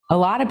a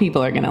lot of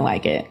people are going to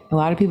like it. A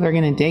lot of people are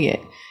going to dig it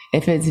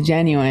if it's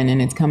genuine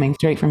and it's coming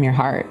straight from your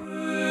heart.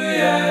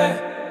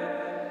 Yeah.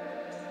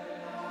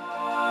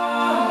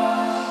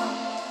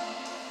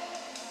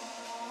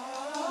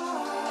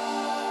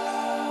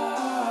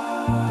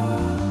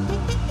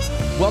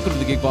 Welcome to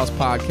the Gig Boss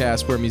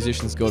Podcast, where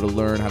musicians go to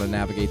learn how to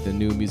navigate the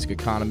new music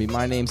economy.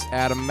 My name's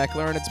Adam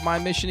Meckler, and it's my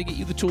mission to get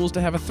you the tools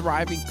to have a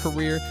thriving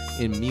career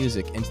in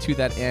music. And to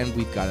that end,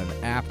 we've got an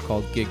app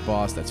called Gig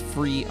Boss that's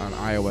free on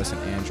iOS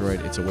and Android.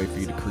 It's a way for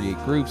you to create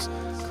groups,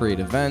 create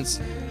events,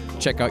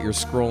 check out your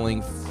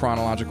scrolling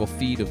chronological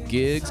feed of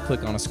gigs,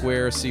 click on a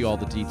square, see all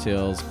the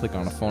details, click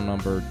on a phone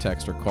number,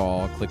 text or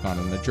call, click on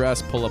an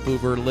address, pull up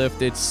Uber,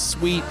 Lyft. It's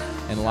sweet,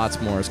 and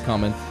lots more is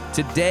coming.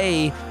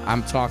 Today,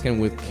 I'm talking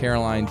with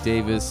Caroline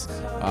Davis,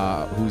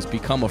 who's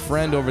become a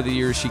friend over the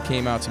years. She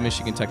came out to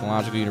Michigan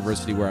Technological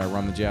University, where I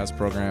run the jazz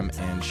program,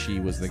 and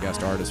she was the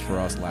guest artist for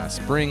us last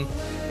spring.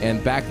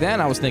 And back then,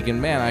 I was thinking,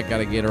 man, I got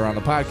to get her on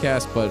the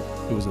podcast, but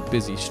it was a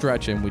busy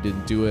stretch, and we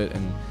didn't do it.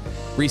 And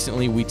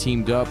recently, we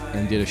teamed up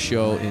and did a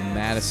show in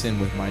Madison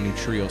with my new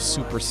trio,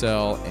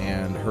 Supercell,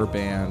 and her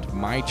band,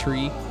 My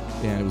Tree,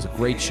 and it was a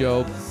great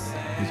show.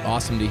 It was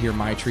awesome to hear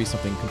My Tree,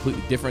 something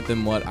completely different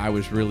than what I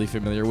was really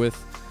familiar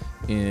with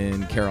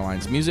in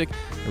Caroline's music.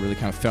 I really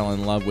kind of fell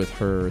in love with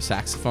her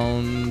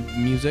saxophone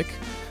music,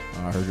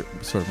 her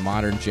sort of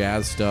modern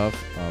jazz stuff,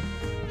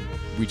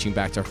 reaching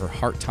back to her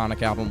Heart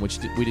Tonic album, which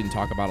we didn't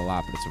talk about a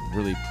lot, but it's a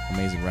really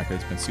amazing record.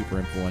 It's been super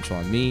influential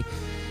on me.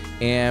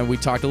 And we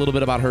talked a little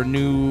bit about her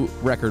new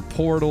record,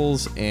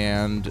 Portals,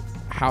 and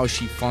how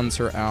she funds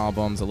her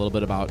albums, a little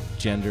bit about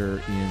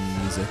gender in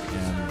music,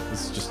 and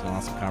this is just an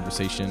awesome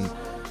conversation,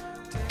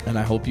 and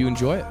I hope you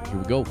enjoy it. Here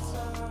we go.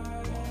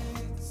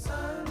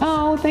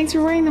 Oh, thanks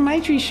for wearing the My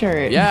Tree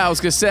shirt. Yeah, I was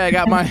gonna say I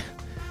got my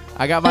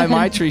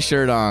My Tree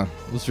shirt on.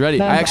 I was ready.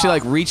 I actually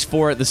reached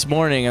for it this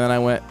morning, and then I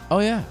went, oh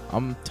yeah,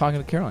 I'm talking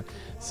to Caroline.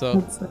 So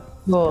that's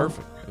cool.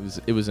 Perfect.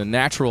 It was a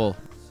natural.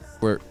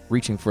 We're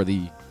reaching for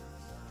the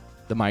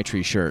My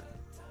Tree shirt.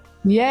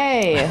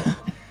 Yay!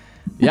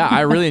 Yeah,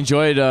 I really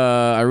enjoyed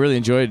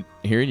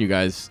hearing you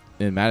guys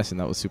in Madison.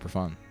 That was super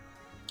fun.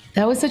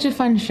 That was such a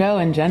fun show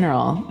in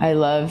general. I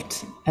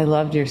loved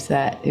your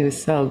set. It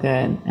was so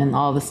good, and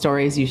all the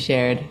stories you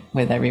shared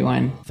with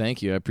everyone.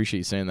 Thank you. I appreciate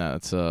you saying that.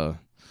 It's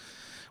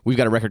we've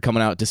got a record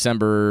coming out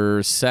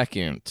December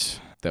 2nd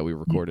that we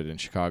recorded in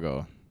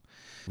Chicago.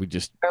 We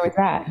just Where was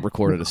that?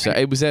 Recorded a set.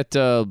 It was at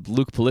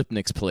Luke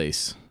Polipnik's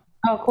place.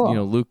 Oh, cool. You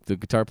know Luke, the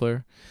guitar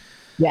player?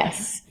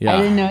 Yes. Yeah. I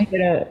didn't know he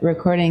had a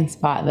recording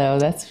spot though.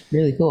 That's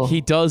really cool.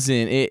 He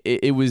doesn't.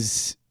 It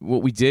was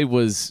what we did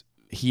was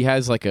he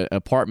has like an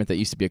apartment that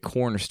used to be a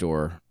corner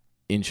store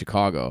in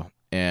Chicago,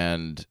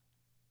 and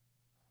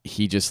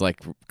he just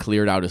like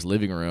cleared out his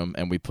living room,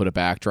 and we put a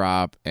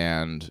backdrop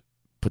and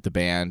put the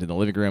band in the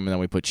living room, and then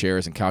we put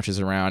chairs and couches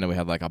around, and we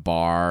had like a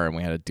bar, and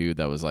we had a dude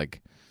that was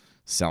like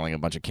selling a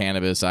bunch of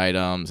cannabis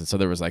items, and so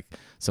there was like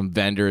some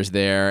vendors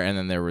there, and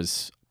then there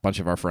was a bunch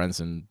of our friends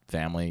and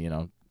family, you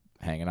know,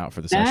 hanging out for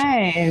the session.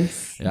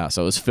 Nice. Yeah,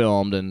 so it was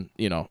filmed, and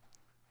you know,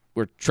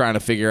 we're trying to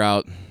figure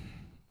out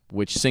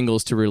which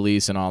singles to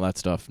release and all that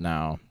stuff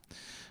now,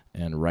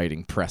 and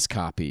writing press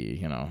copy,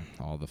 you know,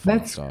 all the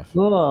fun stuff. That's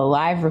cool.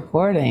 Live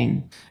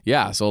recording.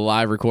 Yeah, so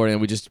live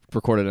recording. We just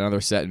recorded another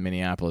set in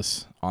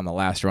Minneapolis on the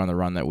last run, the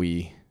run that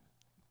we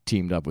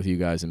teamed up with you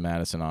guys in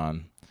Madison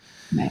on.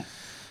 Nice.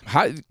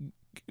 I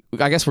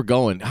guess we're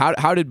going.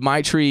 How did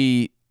My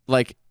Tree,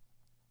 like,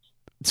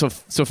 so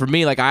for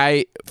me, like,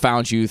 I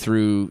found you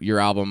through your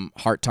album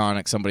Heart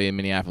Tonic. Somebody in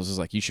Minneapolis was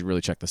like, you should really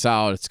check this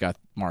out. It's got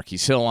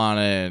Marquise Hill on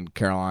it, and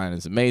Caroline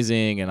is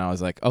amazing. And I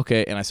was like,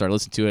 okay. And I started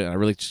listening to it, and I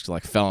really just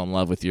like fell in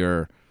love with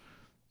your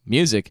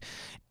music.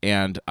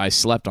 And I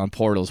slept on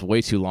Portals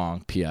way too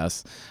long.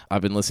 P.S.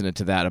 I've been listening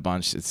to that a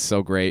bunch. It's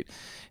so great.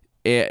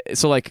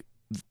 So like,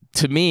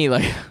 to me,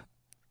 like,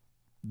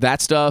 that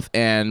stuff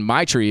and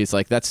My Tree is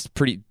like, that's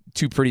pretty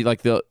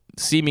like the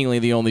seemingly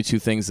the only two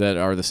things that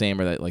are the same,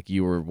 are that like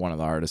you were one of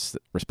the artists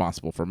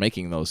responsible for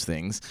making those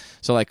things.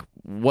 So like,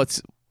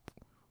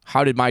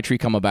 how did My Tree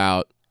come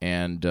about,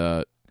 and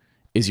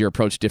is your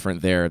approach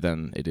different there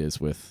than it is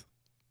with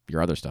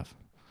your other stuff?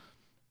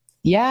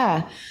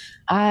 Yeah,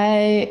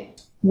 I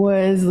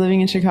was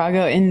living in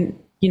Chicago, and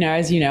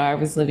as you know, I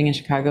was living in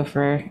Chicago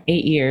for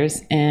 8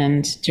 years,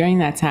 and during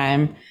that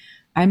time,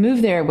 I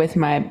moved there with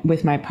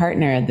my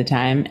partner at the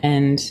time,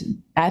 and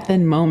at the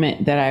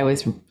moment that I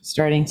was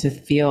starting to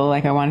feel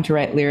like I wanted to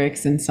write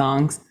lyrics and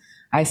songs,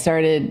 I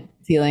started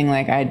feeling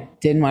like I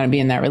didn't want to be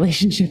in that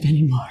relationship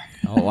anymore.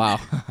 Oh, wow.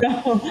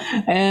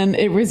 And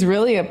it was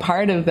really a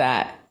part of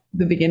that,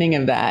 the beginning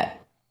of that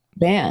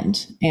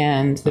band,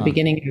 and the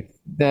beginning of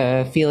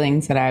the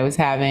feelings that I was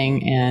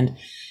having. And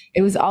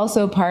it was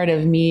also part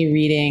of me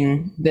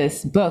reading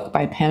this book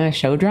by Pema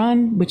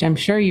Chodron, which I'm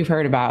sure you've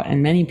heard about,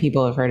 and many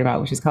people have heard about,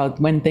 which is called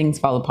When Things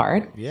Fall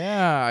Apart.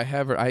 Yeah, I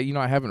haven't.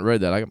 I haven't read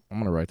that. I'm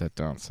gonna write that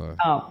down. So.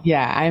 Oh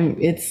yeah,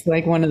 it's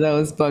like one of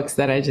those books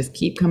that I just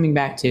keep coming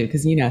back to,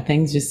 because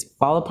things just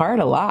fall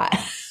apart a lot,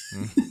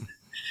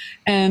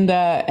 and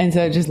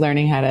so just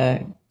learning how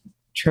to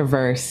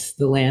traverse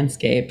the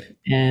landscape.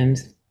 And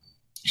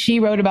she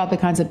wrote about the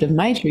concept of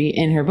Maitri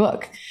in her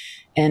book.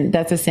 And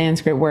that's a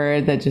Sanskrit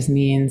word that just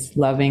means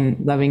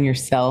loving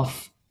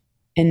yourself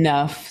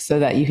enough so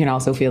that you can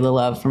also feel the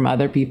love from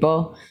other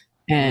people,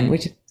 and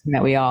which is something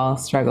that we all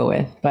struggle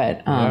with.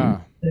 But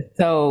it's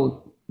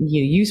so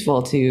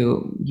useful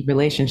to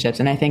relationships.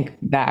 And I think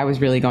that I was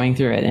really going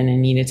through it, and I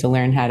needed to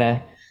learn how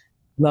to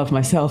love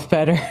myself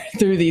better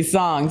through these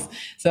songs.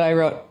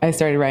 So I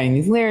started writing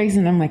these lyrics,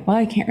 and I'm like, well,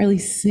 I can't really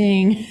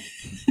sing.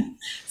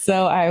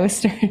 So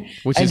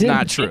which is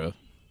not true.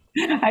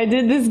 I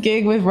did this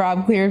gig with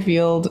Rob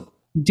Clearfield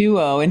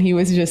duo, and he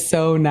was just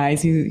so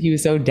nice. He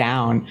was so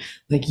down.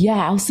 Like,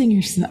 yeah,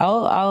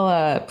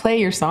 I'll play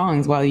your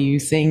songs while you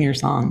sing your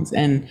songs.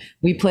 And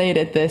we played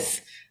at this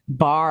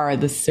bar,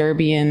 the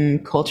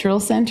Serbian Cultural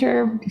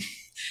Center.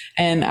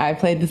 And I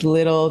played this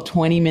little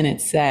 20-minute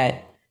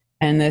set.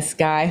 And this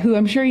guy, who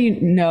I'm sure you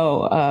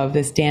know of,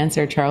 this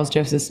dancer, Charles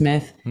Joseph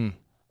Smith,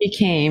 he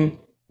came.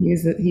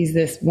 He's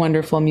this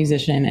wonderful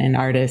musician and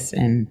artist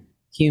and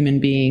human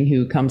being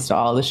who comes to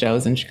all the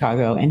shows in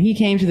Chicago. And he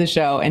came to the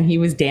show and he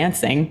was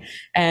dancing.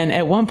 And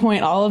at one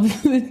point,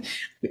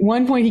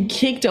 he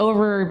kicked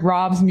over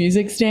Rob's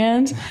music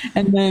stand.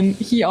 And then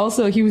he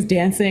was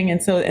dancing.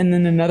 And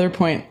then another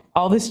point,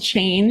 all this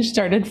change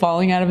started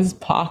falling out of his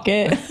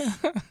pocket.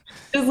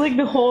 Just like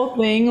the whole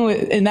thing.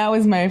 And that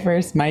was my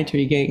first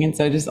Maitri gig. And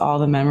so just all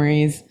the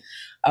memories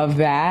of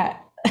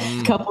that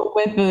coupled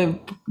with the,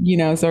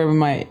 sort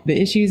of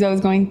the issues I was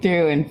going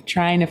through and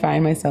trying to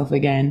find myself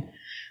again.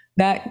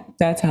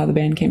 That's how the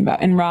band came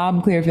about. And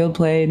Rob Clearfield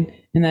played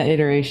in that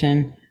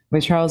iteration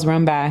with Charles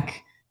Rumbach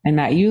and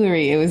Matt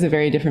Ulery. It was a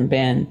very different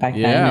band back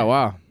then. Yeah,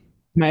 wow.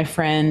 My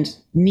friend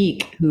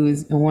Neek,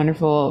 who's a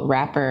wonderful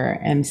rapper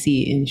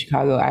MC in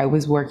Chicago,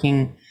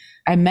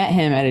 I met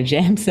him at a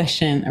jam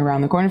session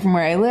around the corner from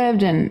where I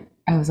lived. And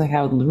I was like,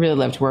 I would really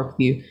love to work with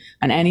you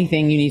on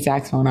anything you need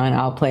saxophone on.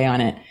 I'll play on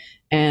it.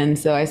 And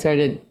so I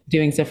started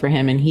doing stuff for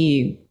him, and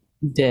he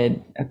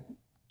did a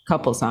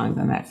couple songs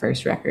on that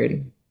first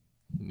record.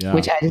 Yeah.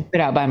 Which I just put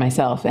out by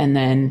myself. And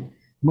then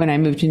when I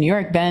moved to New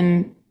York,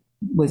 Ben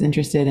was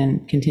interested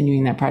in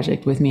continuing that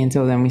project with me. And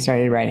so then we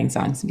started writing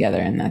songs together,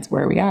 and that's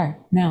where we are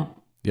now.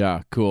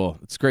 Yeah, cool.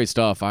 It's great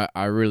stuff.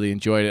 I really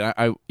enjoyed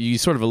it. You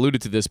sort of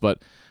alluded to this,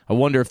 but I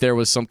wonder if there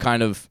was some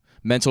kind of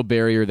mental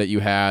barrier that you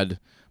had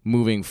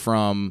moving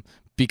from,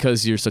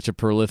 because you're such a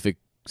prolific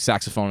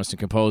saxophonist and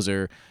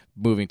composer,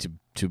 moving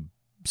to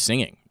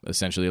singing,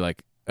 essentially.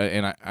 Like,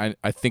 and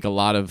I think a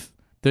lot of,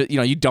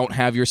 you don't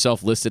have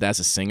yourself listed as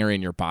a singer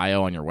in your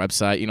bio on your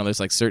website. There's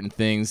like certain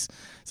things.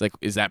 It's like,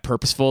 is that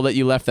purposeful that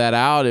you left that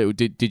out?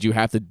 Did you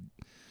have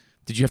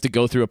to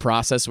go through a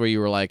process where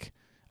you were like,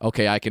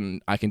 okay, I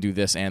can do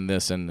this, and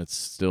it's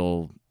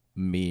still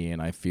me,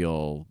 and I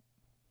feel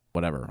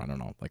whatever. I don't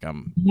know. Like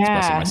I'm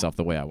expressing myself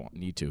the way I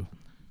need to.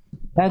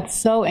 That's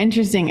so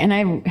interesting. And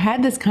I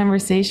had this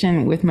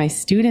conversation with my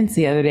students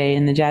the other day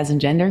in the jazz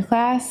and gender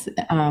class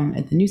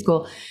at the New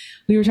School.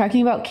 We were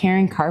talking about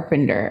Karen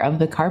Carpenter of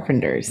the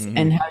Carpenters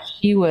and how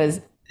she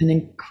was an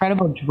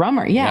incredible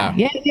drummer. Yeah,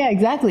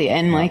 exactly.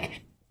 And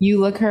like, you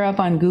look her up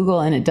on Google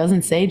and it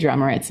doesn't say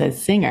drummer, it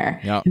says singer.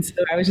 Yep. And so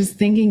I was just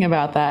thinking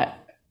about that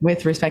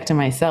with respect to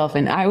myself.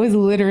 And I was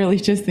literally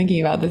just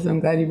thinking about this. I'm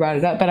glad you brought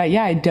it up. But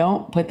I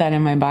don't put that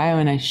in my bio,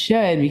 and I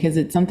should, because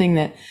it's something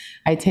that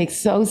I take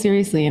so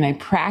seriously, and I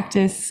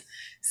practice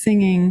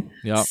singing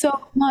so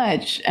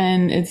much.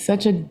 And it's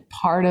such a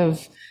part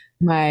of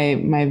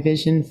my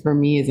vision for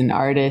me as an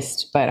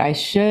artist. But I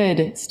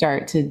should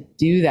start to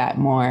do that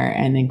more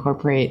and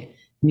incorporate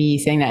me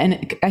saying that.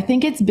 And I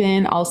think it's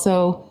been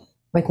also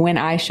like when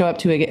I show up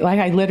to a gig, like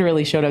I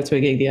literally showed up to a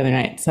gig the other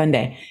night,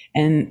 Sunday,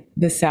 and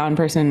the sound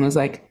person was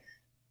like,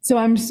 so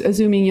I'm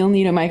assuming you'll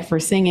need a mic for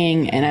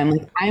singing. And I'm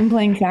like, I'm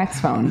playing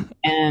saxophone.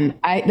 And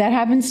that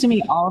happens to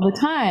me all the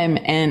time.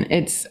 And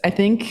I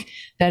think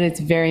that it's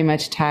very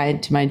much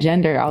tied to my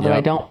gender, although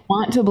I don't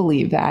want to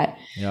believe that.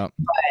 Yep.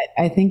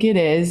 But I think it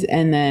is.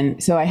 And then,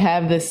 so I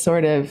have this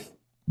sort of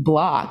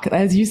block,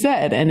 as you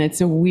said, and it's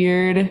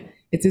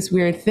this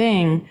weird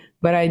thing,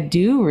 but I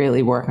do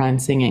really work on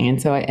singing.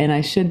 And so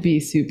I should be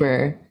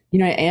super,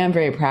 I am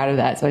very proud of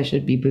that. So I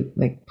should be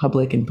like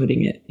public and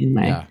putting it in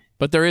my... Yeah.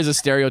 But there is a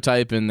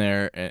stereotype in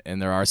there,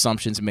 and there are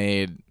assumptions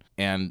made,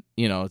 and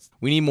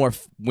we need more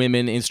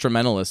women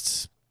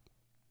instrumentalists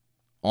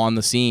on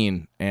the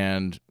scene,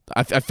 and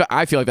I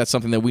feel like that's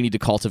something that we need to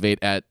cultivate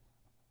at,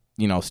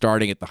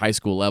 starting at the high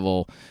school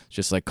level,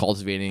 just like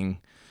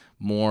cultivating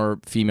more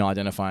female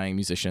identifying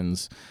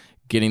musicians,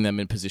 getting them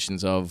in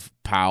positions of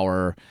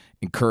power,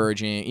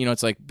 encouraging,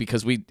 it's like,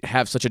 because we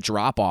have such a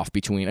drop off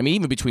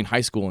even between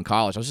high school and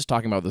college. I was just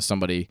talking about this with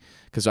somebody,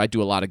 because I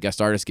do a lot of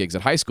guest artist gigs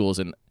at high schools,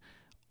 and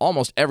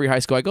almost every high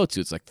school I go to,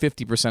 it's like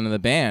 50% of the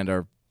band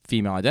are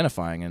female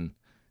identifying. And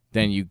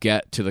then you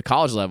get to the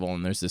college level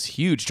and there's this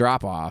huge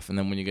drop off. And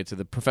then when you get to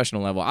the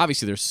professional level,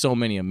 obviously there's so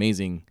many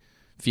amazing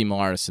female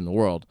artists in the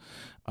world.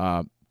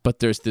 But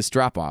there's this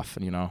drop off,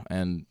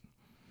 and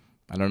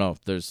I don't know,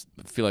 I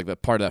feel like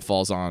that part of that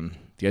falls on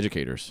the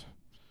educators.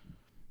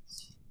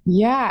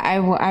 Yeah,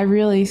 I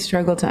really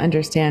struggle to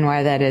understand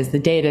why that is. The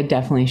data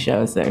definitely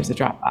shows there's a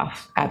drop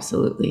off,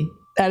 absolutely,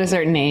 at a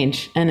certain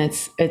age, and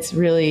it's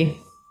really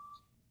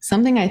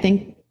something I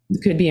think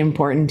could be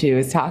important too.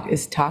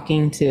 Is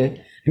talking to.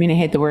 I mean, I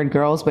hate the word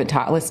girls, but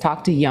let's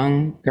talk to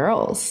young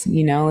girls.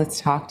 Let's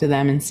talk to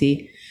them and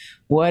see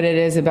what it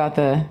is about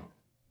the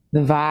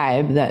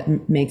vibe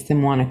that makes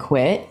them want to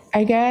quit.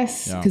 I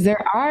guess because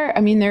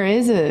there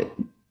is a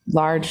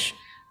large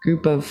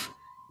group of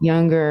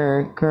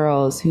younger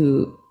girls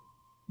who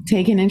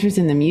take an interest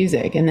in the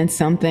music and then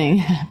something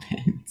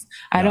happens.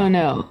 I don't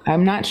know.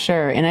 I'm not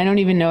sure. And I don't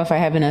even know if I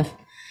have enough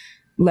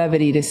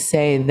levity to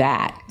say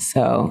that.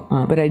 So,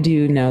 but I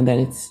do know that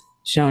it's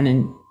shown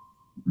in,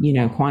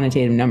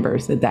 quantitative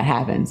numbers that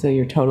happens. So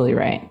you're totally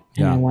right.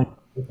 And I wonder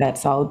what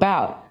that's all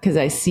about, because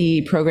I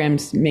see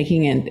programs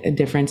making a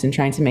difference in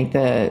trying to make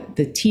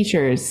the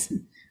teachers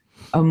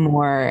a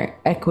more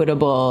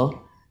equitable,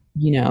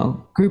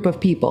 group of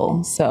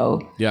people.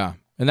 So yeah.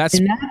 And that's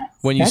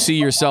when you see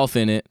yourself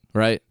in it,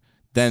 right?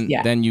 Then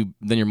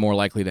you're more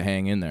likely to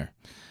hang in there.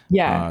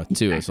 Yeah.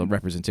 Too. It's a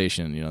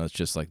representation, it's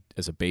just like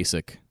as a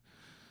basic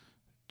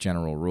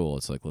general rule.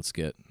 It's like, let's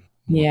get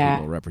more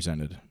people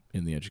represented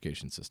in the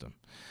education system.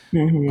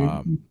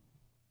 Mm-hmm.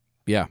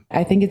 Yeah.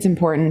 I think it's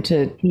important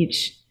to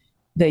teach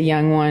the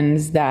young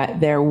ones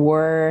that there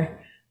were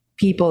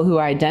people who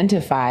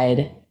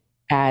identified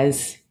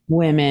as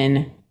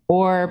women,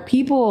 or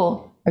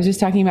people. I was just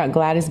talking about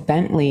Gladys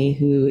Bentley,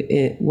 who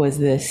was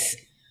this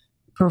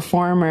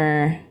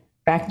performer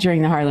back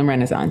during the Harlem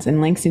Renaissance,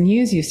 and Langston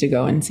Hughes used to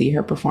go and see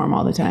her perform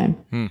all the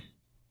time.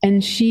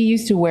 And she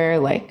used to wear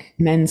like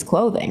men's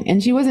clothing,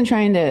 and she wasn't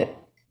trying to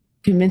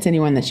convince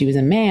anyone that she was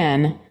a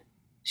man.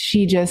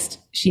 She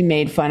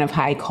made fun of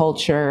high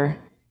culture.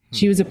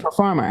 She was a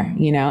performer,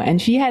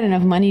 and she had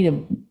enough money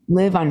to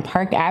live on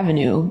Park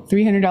Avenue,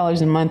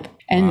 $300 a month.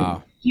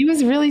 And she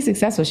was really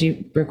successful.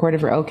 She recorded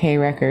for OK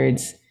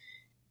Records,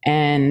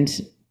 and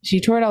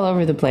she toured all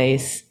over the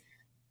place.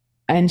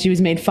 And she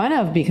was made fun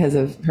of because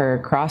of her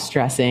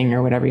cross-dressing,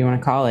 or whatever you want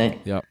to call it.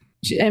 Yep.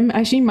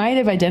 She might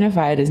have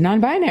identified as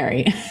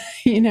non-binary,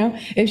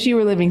 if she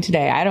were living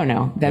today. I don't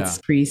know. That's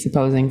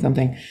presupposing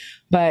something.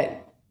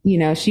 But,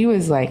 she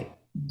was like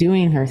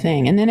doing her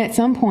thing. And then at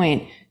some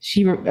point,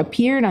 she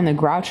appeared on the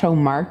Groucho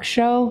Marx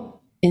show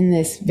in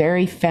this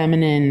very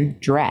feminine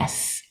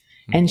dress.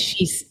 And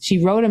she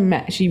wrote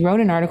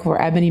an article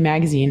for Ebony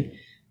magazine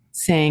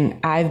saying,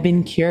 "I've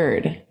been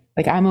cured.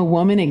 Like, I'm a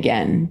woman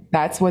again."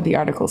 That's what the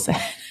article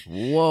said.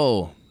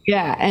 Whoa.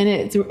 Yeah. And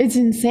it's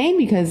insane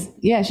because,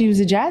 she was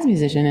a jazz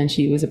musician and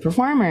she was a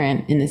performer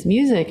in this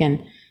music,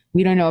 and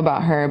we don't know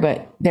about her,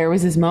 but there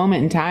was this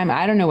moment in time.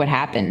 I don't know what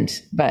happened,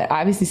 but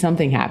obviously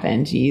something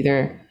happened. She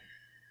either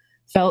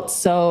felt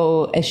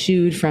so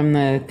eschewed from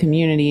the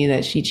community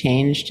that she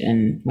changed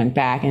and went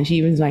back. And she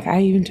even was like,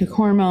 I even took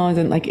hormones,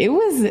 and like, it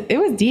was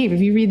deep.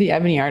 If you read the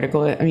Ebony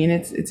article, I mean,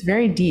 it's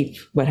very deep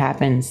what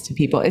happens to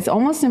people. It's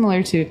almost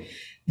similar to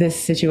this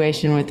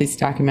situation with this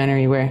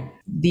documentary where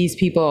these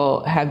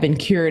people have been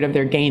cured of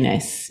their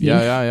gayness.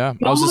 Yeah.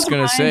 I was just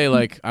going to say,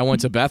 like, I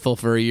went to Bethel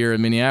for a year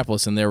in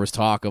Minneapolis, and there was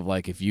talk of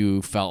like, if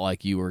you felt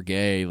like you were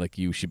gay, like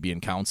you should be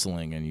in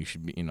counseling, and you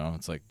should be,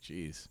 it's like,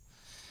 geez.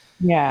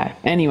 Yeah.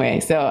 Anyway,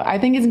 so I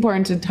think it's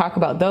important to talk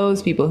about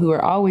those people who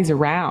are always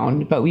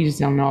around, but we just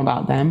don't know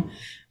about them,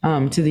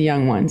 to the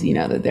young ones,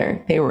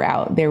 that they were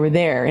out, they were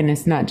there. And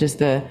it's not just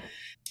the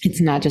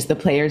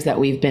players that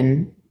we've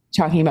been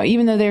talking about,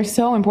 even though they're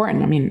so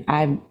important. I mean,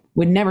 I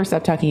would never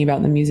stop talking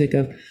about the music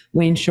of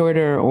Wayne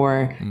Shorter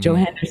or Joe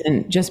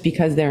Henderson just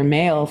because they're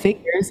male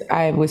figures.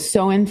 I was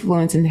so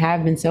influenced and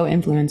have been so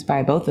influenced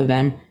by both of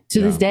them to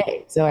this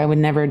day. So I would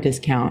never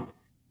discount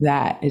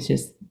that. It's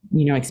just,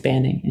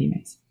 expanding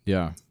anyways.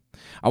 Yeah.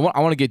 I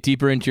want to get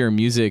deeper into your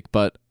music,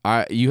 but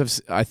you have,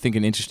 I think,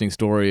 an interesting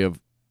story of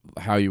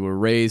how you were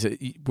raised.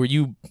 Were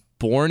you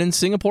born in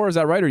Singapore? Is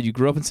that right? Or you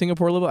grew up in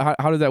Singapore a little bit?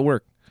 How did that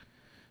work?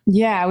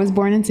 Yeah, I was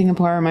born in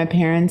Singapore. My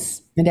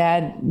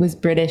dad was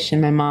British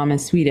and my mom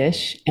is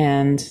Swedish.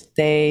 And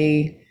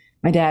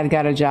my dad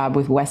got a job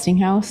with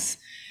Westinghouse.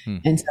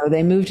 And so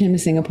they moved him to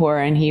Singapore,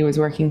 and he was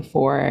working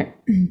for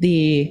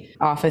the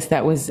office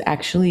that was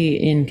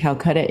actually in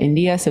Calcutta,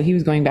 India. So he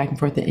was going back and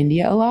forth to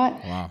India a lot.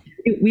 Wow.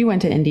 We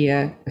went to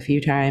India a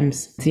few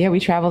times. So we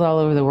traveled all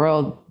over the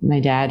world. My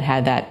dad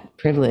had that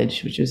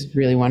privilege, which was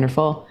really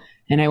wonderful.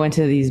 And I went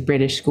to these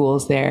British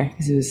schools there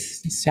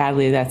because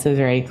that's a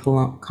very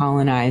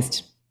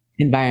colonized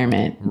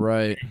environment.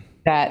 Right.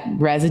 That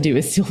residue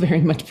is still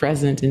very much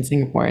present in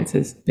Singapore. It's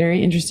this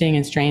very interesting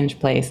and strange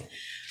place.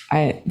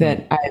 I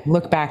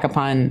look back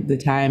upon the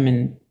time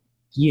and,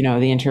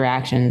 the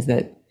interactions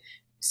that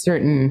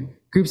certain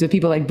groups of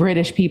people, like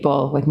British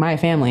people, like my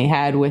family,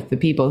 had with the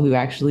people who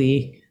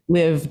actually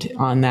lived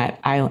on that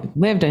island,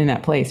 lived in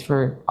that place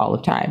for all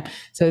of time.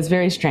 So it's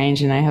very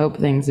strange, and I hope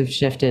things have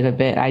shifted a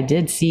bit. I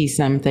did see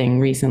something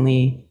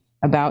recently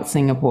about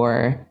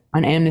Singapore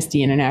on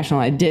Amnesty International,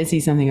 I did see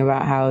something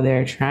about how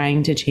they're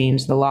trying to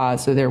change the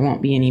laws so there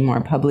won't be any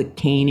more public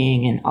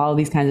caning and all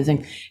these kinds of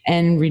things,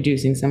 and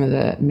reducing some of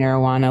the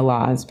marijuana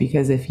laws,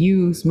 because if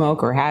you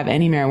smoke or have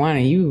any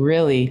marijuana, you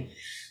really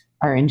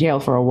are in jail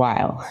for a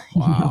while.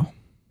 Wow. You know?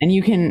 And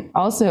you can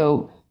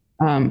also,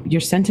 your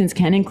sentence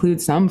can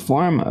include some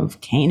form of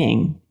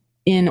caning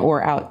in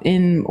or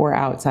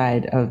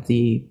outside of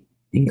the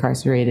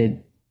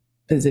incarcerated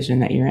position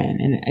that you're in.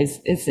 And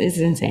it's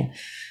insane.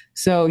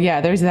 So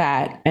yeah, there's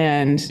that.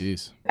 And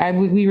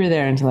we were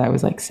there until I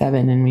was like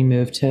 7, and we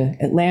moved to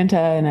Atlanta,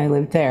 and I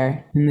lived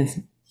there.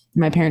 And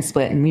my parents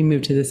split, and we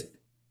moved to this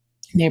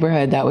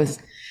neighborhood that was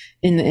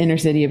in the inner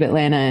city of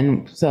Atlanta.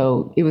 And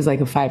so it was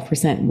like a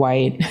 5%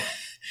 white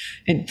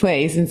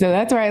place. And so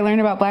that's where I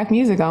learned about Black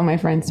music. All my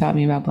friends taught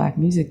me about Black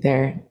music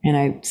there.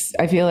 And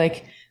I feel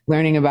like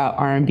learning about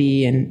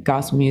R&B and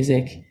gospel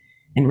music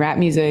and rap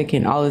music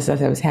and all the stuff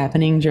that was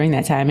happening during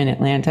that time in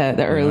Atlanta,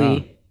 the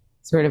early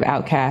sort of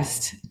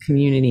outcast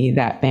community,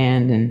 that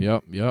band and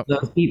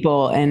those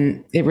people.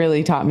 And it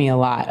really taught me a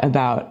lot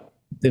about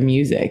the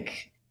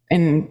music.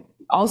 And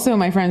also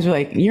my friends were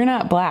like, you're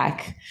not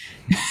Black.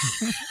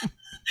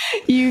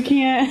 You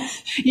can't,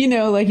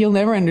 like you'll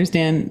never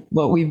understand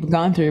what we've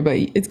gone through, but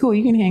it's cool.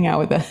 You can hang out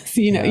with us,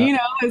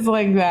 it's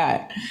like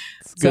that.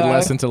 It's a good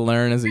lesson to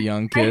learn as a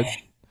young kid.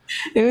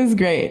 It was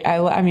great.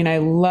 I mean, I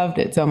loved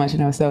it so much.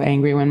 And I was so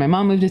angry when my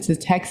mom moved us to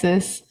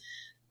Texas,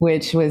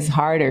 which was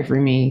harder for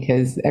me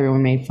because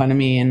everyone made fun of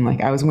me. And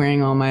like, I was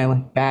wearing all my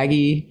like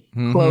baggy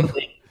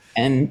clothing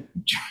and,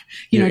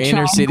 your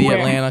inner city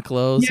Atlanta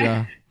clothes.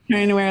 Yeah.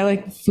 Trying to wear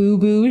like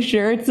FUBU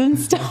shirts and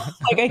stuff.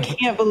 Like, I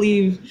can't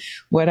believe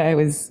what I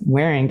was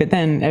wearing. But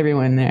then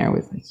everyone there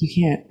was like, you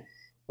can't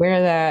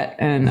wear that.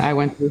 And I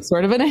went through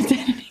sort of an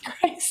identity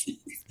crisis.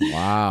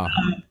 Wow.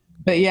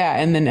 But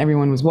yeah, and then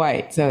everyone was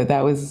white. So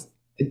that was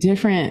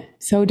different,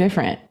 so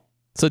different.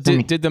 So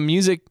did the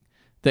music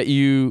that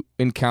you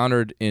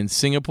encountered in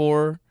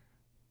Singapore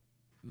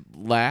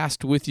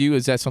last with you?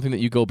 Is that something that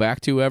you go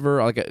back to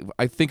ever? Like,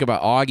 I think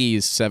about Augie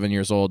is 7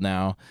 years old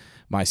now,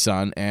 my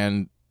son,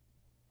 and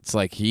it's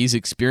like he's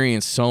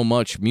experienced so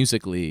much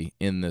musically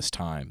in this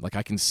time. Like,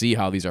 I can see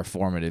how these are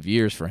formative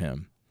years for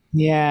him.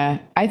 Yeah,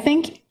 I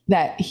think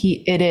that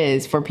it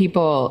is for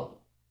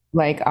people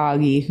like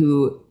Augie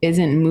who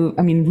isn't moved.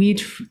 I mean,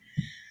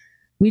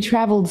 we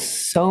traveled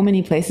so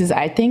many places.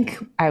 I think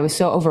I was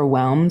so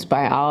overwhelmed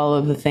by all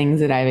of the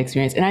things that I've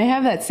experienced. And I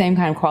have that same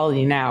kind of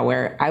quality now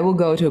where I will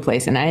go to a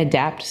place and I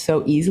adapt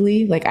so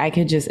easily. Like, I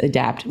could just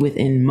adapt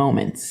within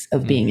moments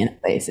of being in a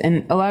place.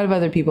 And a lot of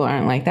other people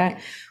aren't like that.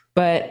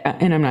 But,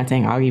 and I'm not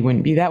saying Augie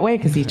wouldn't be that way,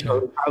 because he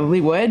totally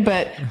probably would.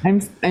 But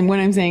what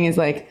I'm saying is,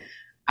 like,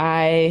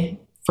 I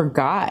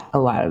forgot a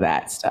lot of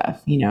that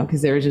stuff,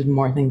 because there was just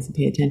more things to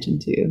pay attention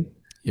to.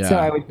 Yeah. So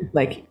I would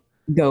like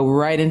go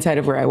right inside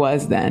of where I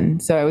was then.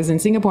 So I was in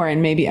Singapore,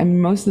 and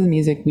most of the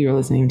music we were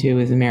listening to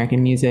was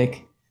American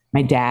music.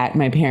 My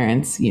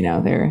parents,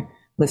 they're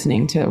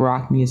listening to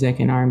rock music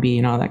and R&B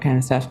and all that kind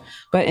of stuff.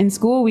 But in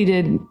school,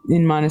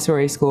 in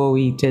Montessori school,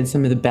 we did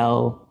some of the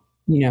bell,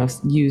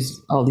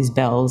 used all these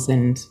bells,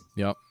 and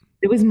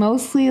it was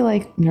mostly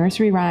like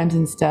nursery rhymes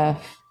and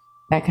stuff,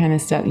 that kind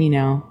of stuff,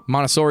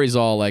 Montessori is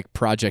all like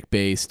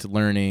project-based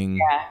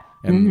learning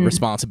and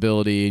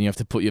responsibility, and you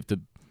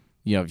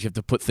have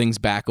to put things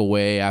back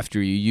away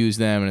after you use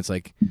them. And it's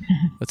like,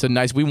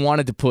 we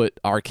wanted to put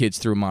our kids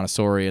through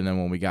Montessori. And then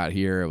when we got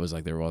here, it was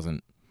like, there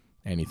wasn't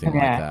anything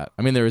like that.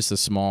 I mean, there was a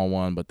small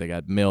one, but they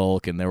got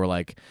milk, and they were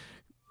like,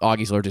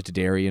 Augie's allergic to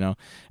dairy, And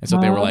so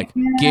they were like,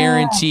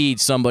 guaranteed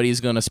somebody's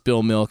going to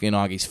spill milk in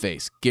Augie's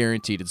face.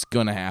 Guaranteed it's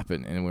going to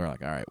happen. And we were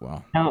like, all right,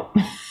 well. No,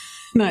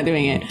 not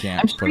doing it.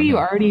 I'm sure you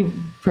already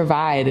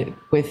provide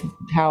with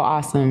how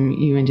awesome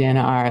you and Jana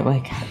are.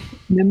 Like,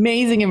 an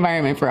amazing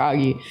environment for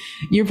Augie.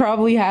 You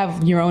probably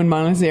have your own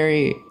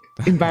Montessori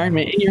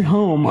environment in your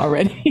home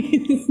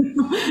already.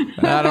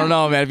 I don't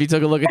know, man. If you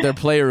took a look at their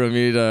playroom,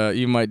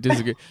 you might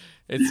disagree.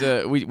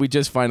 It's we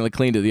just finally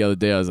cleaned it the other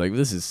day. I was like,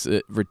 this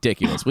is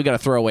ridiculous. We got to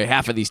throw away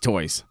half of these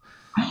toys.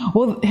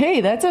 Well,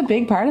 hey, that's a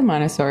big part of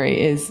Montessori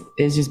is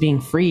just being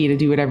free to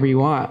do whatever you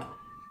want.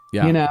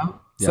 Yeah.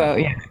 So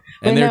yeah.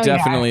 And they're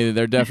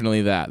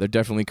definitely that. They're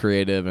definitely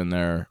creative, and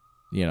they're,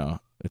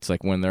 it's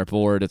like when they're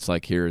bored, it's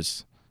like,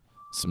 here's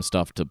some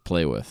stuff to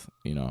play with,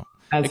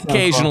 That's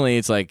occasionally so cool.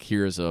 It's like,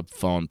 here's a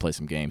phone, play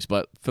some games,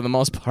 but for the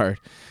most part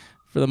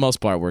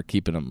we're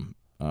keeping them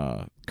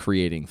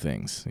creating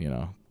things,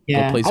 Yeah.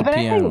 Go play some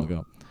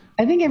piano.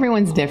 I think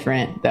everyone's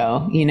different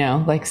though,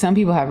 like some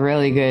people have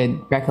really good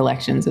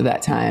recollections of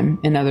that time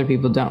and other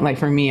people don't. Like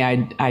for me,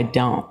 I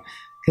don't,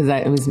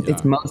 because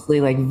it's mostly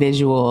like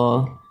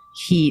visual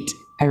heat.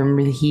 I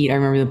remember the heat. I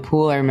remember the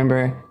pool. I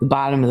remember the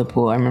bottom of the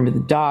pool. I remember the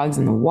dogs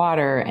and the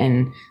water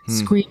and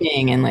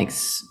screaming and like,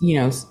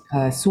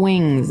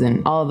 swings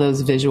and all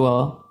those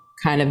visual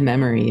kind of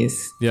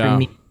memories for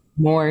me,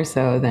 more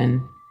so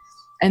than,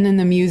 and then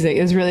the music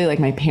is really like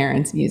my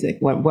parents' music,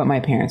 what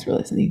my parents were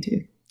listening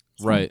to.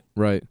 So.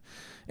 Right.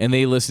 And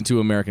they listen to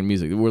American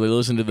music. Were they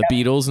listening to the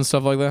Beatles and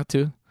stuff like that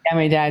too? Yeah,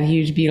 my dad,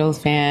 huge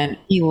Beatles fan.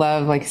 He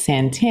loved like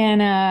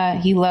Santana.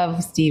 He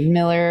loved Steve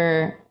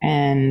Miller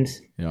and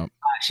Yep.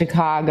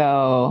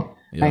 Chicago,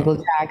 Yep.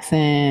 Michael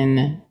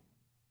Jackson,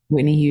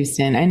 Whitney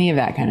Houston, any of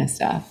that kind of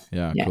stuff.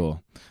 Yeah,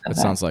 cool. That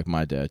sounds like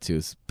my dad too.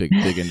 It's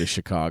big into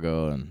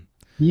Chicago and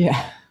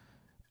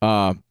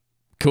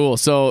cool.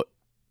 So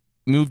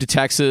moved to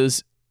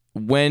Texas.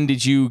 When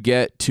did you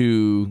get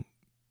to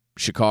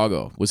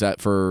Chicago? Was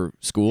that for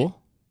school?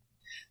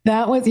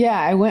 That was,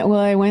 I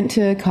went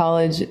to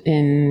college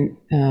in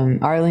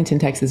Arlington,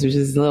 Texas, which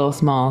is a little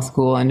small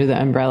school under the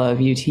umbrella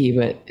of UT,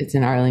 but it's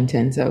in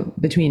Arlington. So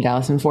between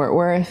Dallas and Fort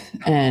Worth.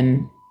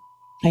 And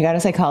I got a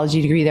psychology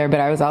degree there,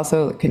 but I was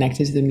also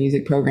connected to the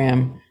music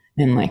program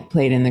and like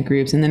played in the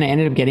groups. And then I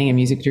ended up getting a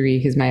music degree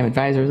because my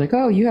advisor was like,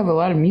 oh, you have a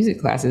lot of music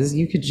classes.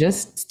 You could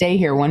just stay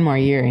here one more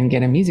year and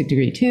get a music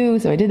degree too.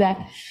 So I did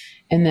that.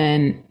 And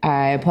then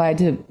I applied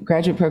to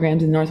graduate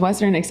programs in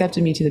Northwestern,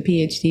 accepted me to the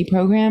PhD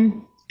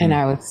program. And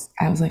I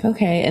was like,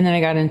 okay. And then I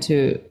got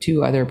into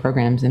 2 other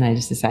programs and I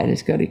just decided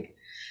to go to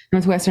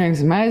Northwestern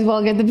because I might as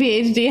well get the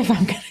PhD if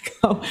I'm going to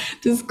go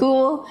to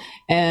school.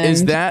 And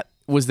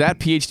was that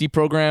PhD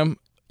program,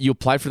 you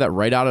applied for that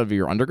right out of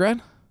your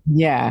undergrad?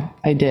 Yeah,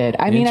 I did.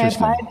 I mean, I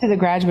applied to the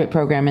graduate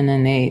program and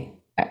then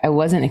I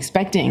wasn't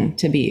expecting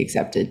to be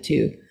accepted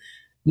to,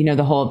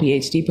 the whole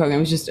PhD program.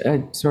 It was just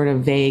a sort of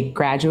vague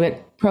graduate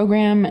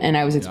program. And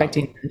I was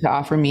expecting them to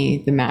offer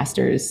me the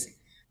master's.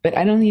 But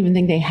I don't even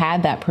think they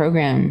had that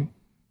program,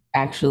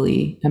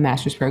 actually, a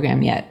master's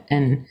program yet.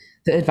 And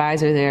the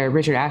advisor there,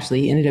 Richard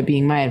Ashley, ended up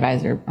being my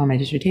advisor on my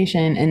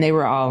dissertation. And they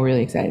were all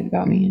really excited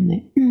about me. And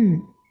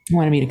they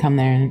wanted me to come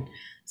there. And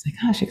it's like,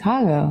 oh,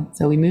 Chicago.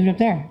 So we moved up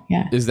there.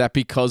 Yeah. Is that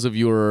because of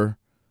your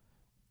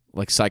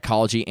like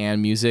psychology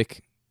and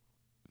music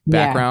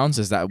backgrounds?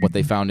 Is that what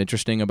they found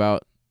interesting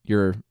about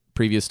your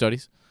previous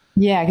studies?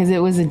 Yeah, because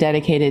it was a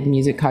dedicated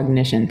music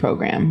cognition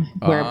program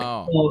where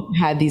people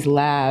had these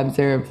labs.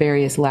 There are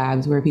various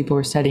labs where people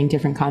were studying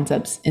different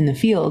concepts in the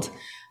field.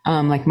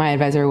 Like my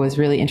advisor was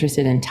really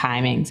interested in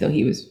timing. So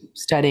he was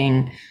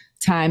studying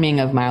timing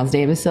of Miles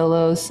Davis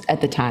solos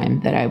at the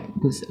time that I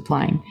was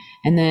applying.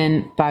 And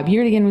then Bob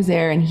Yurdigan was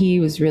there and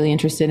he was really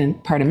interested in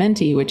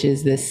Partimenti, which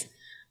is this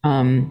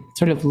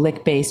sort of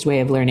lick-based way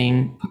of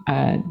learning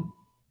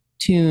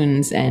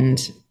tunes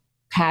and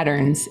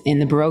patterns in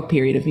the Baroque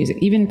period of music,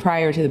 even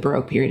prior to the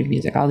Baroque period of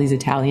music, all these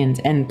Italians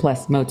and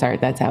plus Mozart,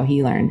 that's how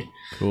he learned.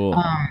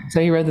 Cool. So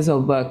he wrote this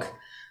old book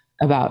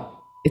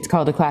it's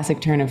called A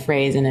Classic Turn of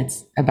Phrase, and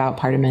it's about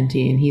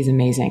Partimenti, and he's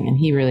amazing. And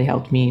he really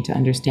helped me to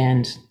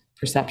understand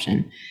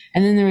perception.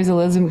 And then there was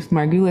Elizabeth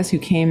Margulis who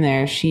came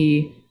there.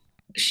 She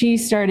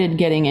started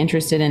getting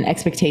interested in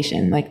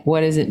expectation. Like,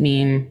 what does it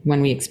mean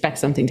when we expect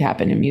something to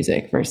happen in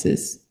music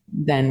versus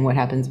then what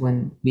happens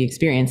when we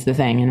experience the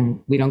thing and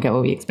we don't get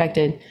what we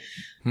expected.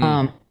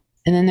 And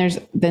then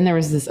there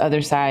was this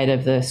other side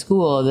of the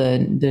school,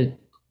 the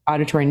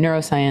auditory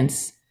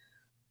neuroscience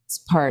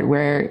part,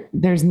 where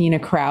there's Nina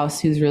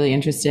Kraus, who's really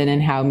interested in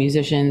how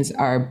musicians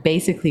are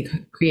basically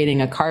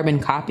creating a carbon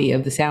copy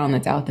of the sound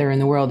that's out there in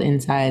the world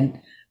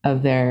inside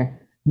of their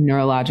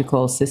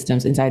neurological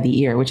systems inside the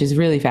ear, which is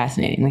really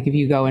fascinating. Like if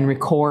you go and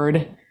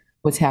record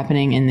what's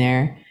happening in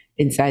there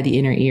inside the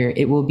inner ear,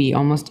 it will be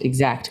almost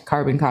exact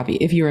carbon copy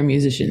if you're a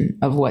musician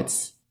of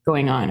what's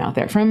going on out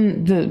there,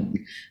 from the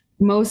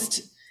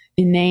most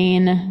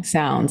inane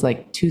sounds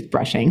like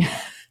toothbrushing.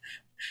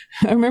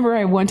 I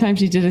remember one time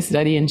she did a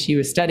study and she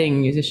was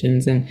studying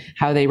musicians and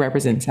how they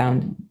represent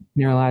sound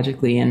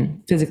neurologically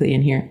and physically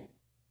in here.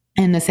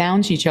 And the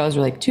sounds she chose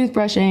were like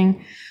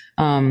toothbrushing,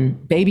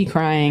 baby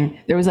crying.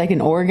 There was like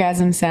an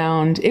orgasm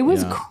sound. It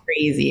was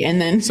crazy. And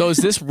then so is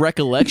this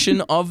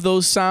recollection of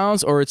those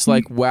sounds, or it's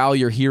like while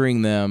you're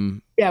hearing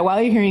them? Yeah,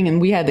 while you're hearing,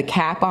 and we had the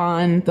cap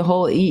on, the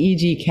whole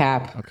EEG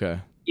cap. Okay.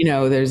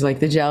 There's like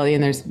the jelly,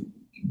 and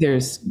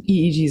there's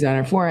EEGs on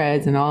our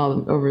foreheads and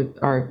all over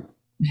our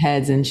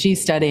heads. And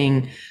she's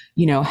studying,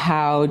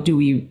 how do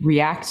we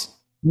react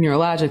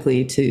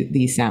neurologically to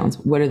these sounds?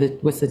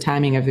 What's the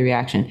timing of the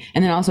reaction?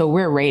 And then also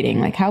we're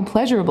rating, like, how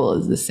pleasurable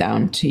is this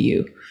sound to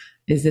you?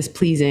 Is this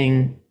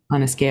pleasing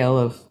on a scale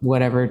of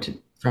whatever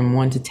from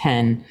 1 to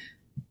 10,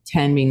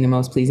 10 being the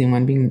most pleasing,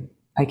 1 being,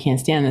 I can't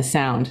stand the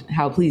sound.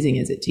 How pleasing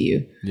is it to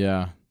you?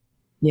 Yeah.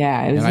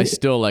 Yeah. And I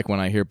still, like, when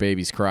I hear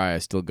babies cry, I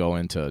still go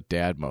into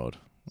dad mode.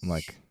 I'm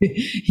like,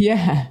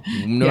 yeah.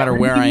 No matter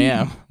where I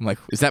am, I'm like,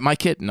 is that my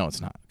kid? No,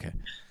 it's not. Okay.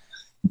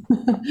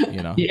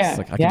 It's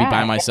like I could be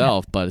by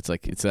myself, but it's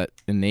like, it's that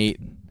innate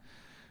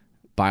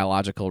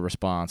biological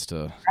response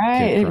to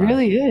right. It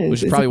really is.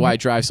 Which is probably why I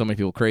drive so many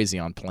people crazy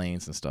on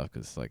planes and stuff.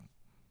 Cause it's like,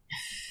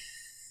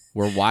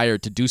 we're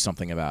wired to do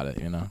something about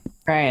it,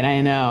 Right.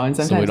 I know. And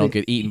sometimes so we don't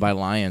get eaten by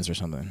lions or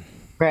something.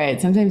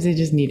 Right. Sometimes they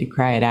just need to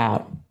cry it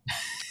out.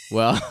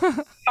 Well,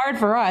 it's hard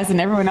for us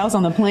and everyone else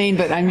on the plane,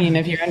 but I mean,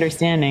 if you're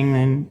understanding,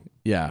 then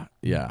yeah.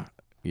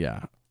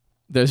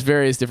 There's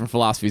various different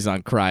philosophies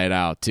on cry it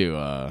out too,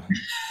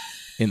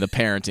 in the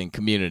parenting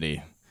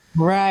community.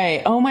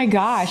 Right. Oh my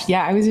gosh.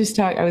 Yeah. I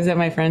was at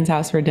my friend's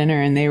house for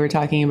dinner and they were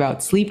talking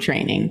about sleep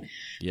training,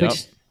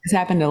 which This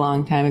happened a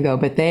long time ago,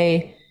 but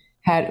they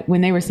had,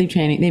 when they were sleep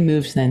training, they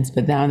moved since,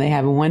 but now they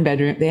have a one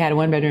bedroom. They had a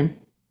one bedroom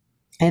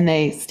and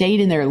they stayed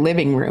in their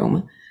living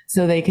room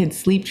so they could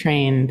sleep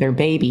train their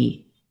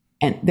baby.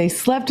 And they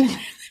slept in,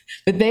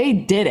 but they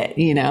did it,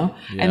 you know?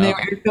 Yeah. And they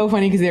were so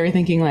funny because they were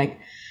thinking like,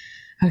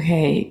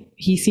 okay,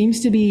 he seems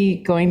to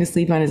be going to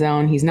sleep on his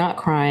own. He's not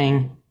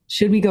crying.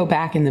 Should we go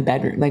back in the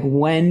bedroom? Like,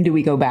 when do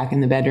we go back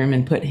in the bedroom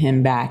and put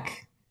him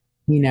back,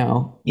 you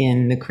know,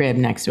 in the crib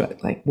next to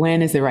it? Like,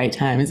 when is the right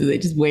time? And so they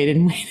just waited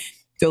and waited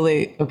till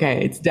they,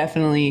 okay, it's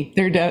definitely,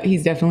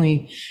 he's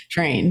definitely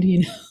trained,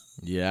 you know?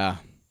 Yeah.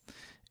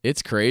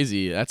 It's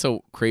crazy. That's a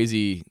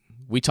crazy,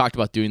 we talked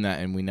about doing that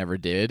and we never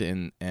did.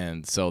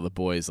 And so the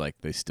boys, like,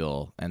 they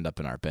still end up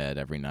in our bed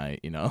every night,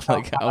 you know?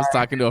 Like, I was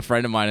talking to a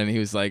friend of mine and he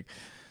was like,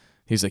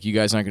 you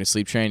guys aren't going to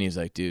sleep train? He's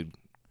like, dude,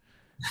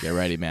 get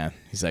ready, man.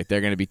 He's like,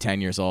 they're going to be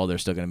 10 years old. They're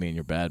still going to be in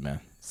your bed,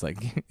 man. It's like,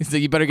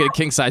 you better get a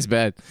king size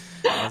bed.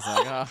 I was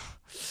like,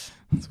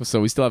 oh.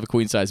 So we still have a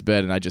queen size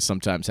bed, and I just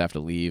sometimes have to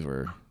leave,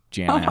 or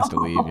Jana has to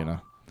leave, you know?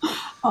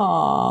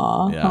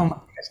 Aww. Yeah. Oh my gosh.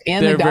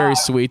 And they're the dog. very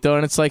sweet though.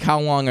 And it's like, how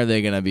long are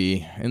they going to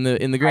be in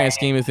the grand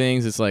scheme of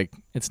things? It's like,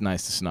 it's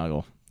nice to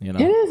snuggle, you know?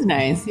 It is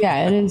nice.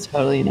 Yeah, it is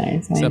totally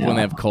nice. Except when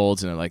they have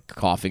colds and they're like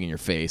coughing in your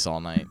face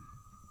all night.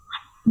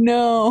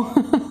 No.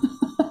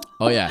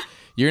 Oh yeah.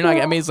 You're not,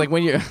 I mean, it's like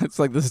when you're, it's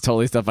like, this is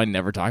totally stuff I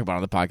never talk about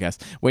on the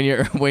podcast. When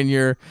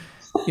your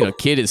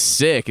kid is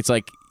sick, it's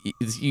like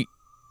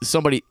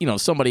somebody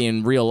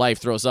in real life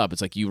throws up.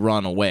 It's like you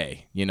run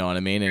away, you know what I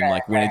mean? And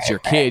like when it's your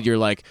kid, you're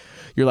like,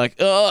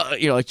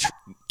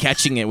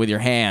 catching it with your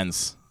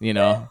hands, you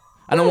know?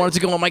 I don't want it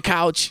to go on my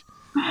couch.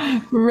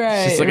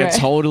 Right. It's just like a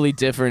totally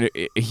different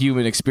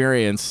human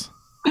experience.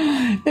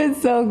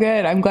 It's so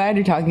good. I'm glad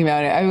you're talking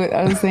about it.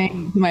 I was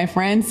saying to my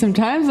friends,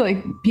 sometimes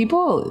like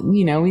people,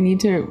 you know, we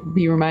need to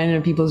be reminded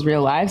of people's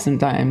real lives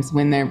sometimes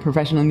when they're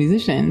professional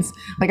musicians.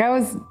 Like I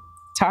was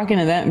talking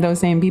to those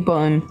same people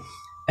and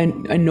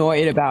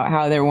annoyed about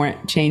how there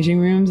weren't changing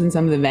rooms in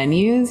some of the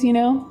venues, you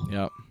know?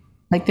 Yep.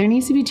 Like there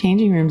needs to be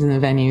changing rooms in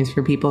the venues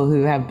for people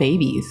who have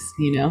babies,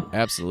 you know?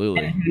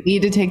 Absolutely. And who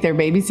need to take their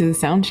babies to the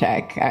sound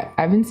check.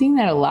 I've been seeing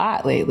that a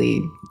lot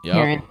lately. Yep.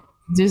 Parents,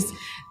 just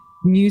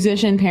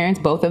musician parents,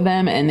 both of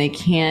them, and they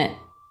can't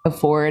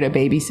afford a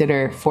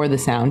babysitter for the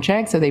sound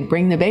check. So they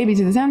bring the baby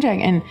to the sound check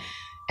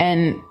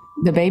and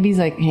the baby's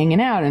like hanging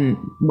out, and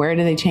where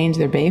do they change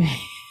their baby?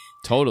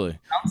 Totally.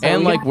 So,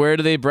 and like, where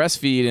do they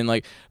breastfeed? And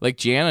like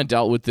Jana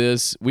dealt with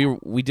this.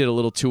 We did a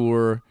little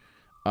tour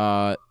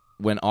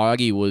when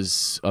Augie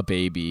was a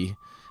baby,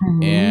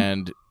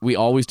 and we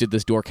always did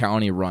this Door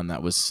County run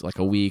that was like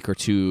a week or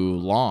two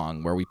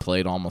long, where we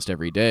played almost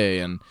every day.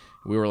 And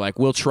we were like,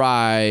 we'll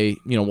try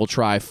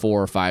 4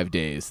 or 5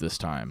 days this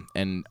time.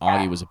 And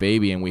Augie was a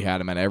baby, and we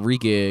had him at every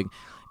gig.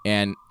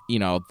 And you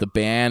know,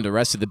 the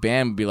rest of the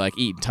band would be like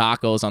eating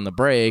tacos on the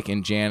break,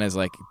 and Jana's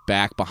like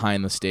back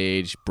behind the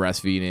stage,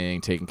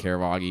 breastfeeding, taking care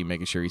of Augie,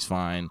 making sure he's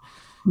fine.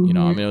 You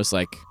know, I mean, it was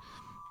like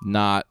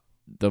not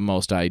the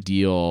most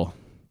ideal.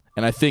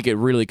 And I think it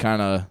really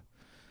kind of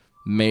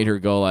made her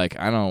go like,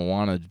 I don't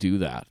want to do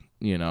that.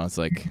 You know, it's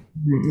like,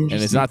 and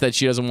it's not that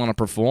she doesn't want to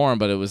perform,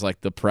 but it was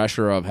like the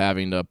pressure of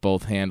having to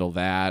both handle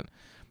that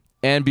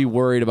and be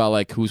worried about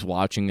like who's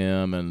watching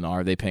him, and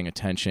are they paying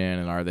attention,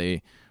 and are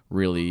they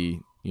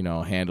really, you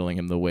know, handling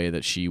him the way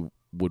that she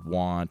would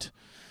want.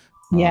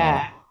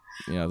 Yeah.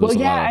 Well,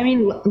 yeah. I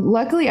mean,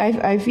 luckily,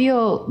 I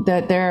feel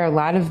that there are a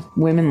lot of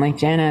women like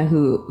Jana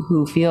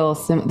who feel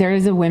there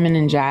is a Women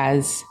in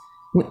Jazz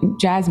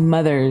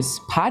Mothers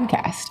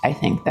podcast, I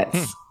think,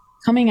 that's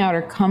coming out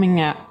or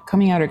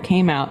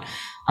came out.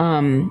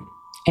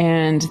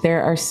 And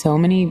there are so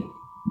many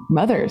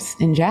mothers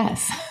in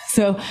jazz.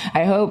 So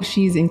I hope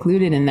she's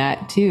included in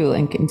that too.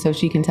 And so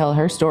she can tell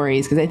her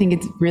stories, because I think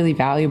it's really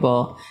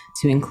valuable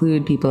to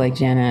include people like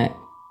Jana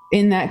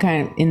in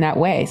that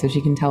way, so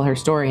she can tell her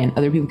story and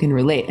other people can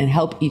relate and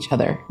help each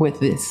other with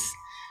this,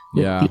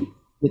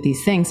 with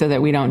these things, so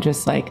that we don't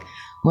just like,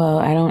 well,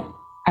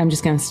 I'm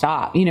just going to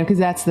stop, you know, because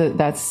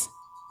that's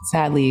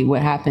sadly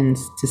what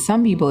happens to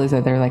some people, is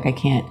that they're like, I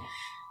can't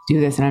do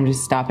this and I'm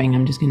just stopping.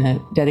 I'm just going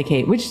to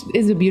dedicate, which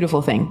is a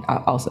beautiful thing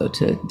also,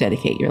 to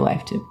dedicate your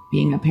life to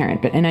being a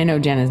parent. But, and I know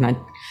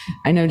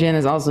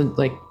Jana's also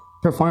like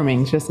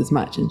performing just as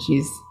much, and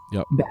she's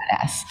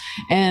badass.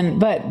 And,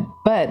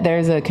 but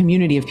there's a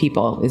community of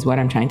people, is what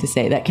I'm trying to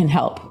say, that can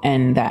help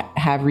and that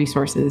have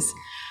resources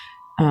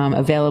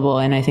available.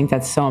 And I think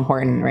that's so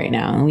important right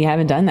now. And we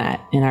haven't done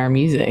that in our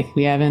music.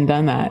 We haven't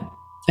done that.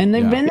 And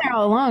they've been there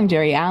all along.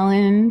 Jerry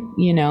Allen,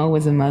 you know,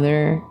 was a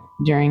mother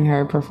during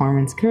her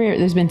performance career.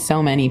 There's been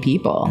so many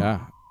people. Yeah.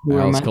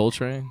 Alice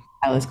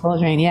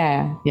Coltrane.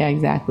 Yeah,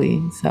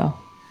 exactly. So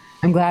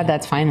I'm glad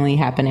that's finally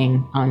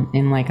happening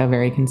in like a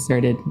very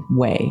concerted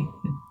way.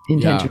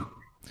 Intentional.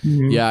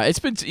 Yeah. It's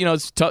been, you know,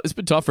 it's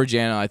been tough for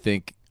Jana, I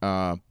think,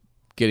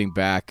 getting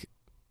back.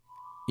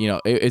 You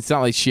know, it's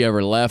not like she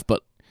ever left,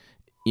 but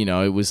you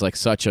know, it was like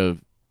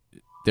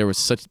there was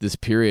such this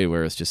period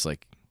where it's just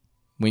like,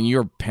 when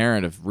you're a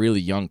parent of really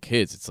young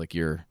kids, it's like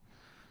you're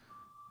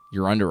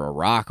you're under a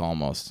rock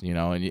almost,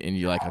 and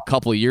you like a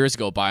couple of years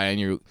go by and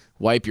you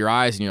wipe your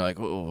eyes and you're like,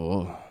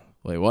 oh,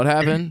 wait, what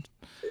happened?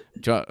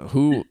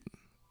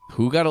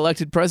 Who got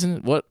elected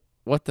president? What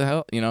the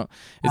hell? It's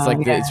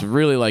it's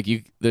really like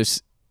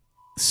there's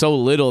so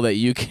little that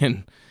you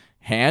can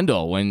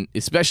handle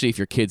especially if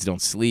your kids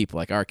don't sleep.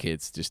 Like our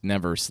kids just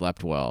never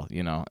slept well,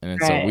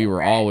 and so we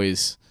were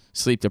always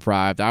sleep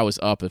deprived. I was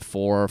up at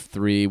 4 or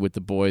 3 with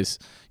the boys.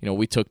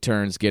 We took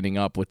turns getting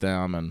up with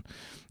them, and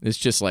it's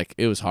just like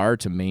it was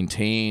hard to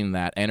maintain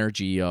that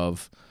energy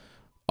of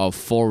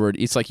forward.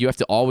 It's like you have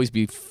to always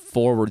be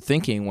forward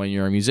thinking when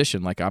you're a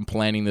musician. Like I'm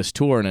planning this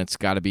tour and it's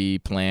got to be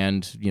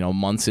planned,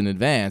 months in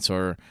advance,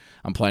 or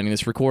I'm planning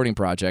this recording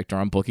project, or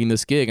I'm booking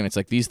this gig, and it's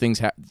like these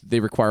things they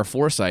require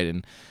foresight,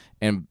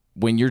 and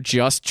when you're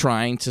just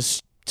trying to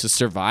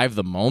survive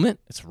the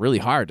moment, it's really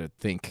hard to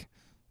think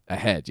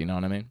ahead. You know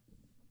what I mean?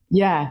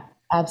 Yeah,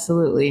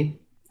 absolutely.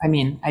 I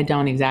mean, I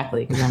don't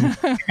exactly,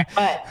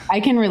 but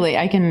I can relate.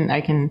 I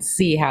can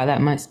see how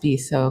that must be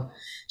so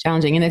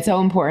challenging, and it's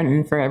so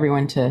important for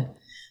everyone to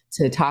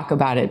talk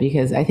about it,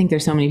 because I think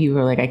there's so many people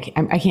who are like,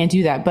 I can't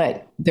do that,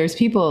 but there's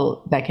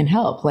people that can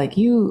help, like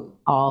you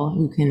all,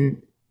 who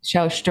can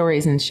share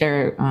stories and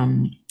share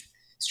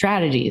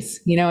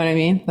strategies. You know what I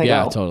mean? Like,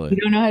 yeah, totally.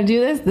 You don't know how to do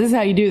this? This is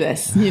how you do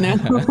this.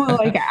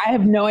 Like I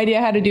have no idea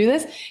how to do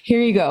this.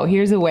 Here you go.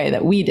 Here's a way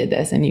that we did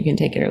this, and you can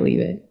take it or leave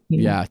it.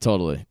 Yeah,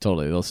 totally.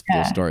 Those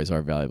stories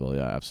are valuable.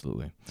 Yeah,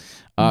 absolutely.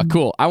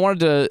 Cool. I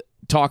wanted to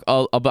talk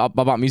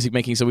about music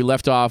making. So we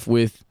left off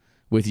with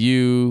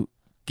you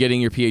getting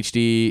your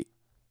PhD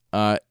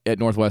at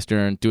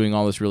Northwestern, doing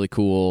all this really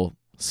cool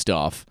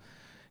stuff.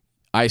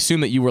 I assume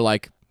that you were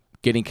like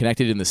getting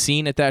connected in the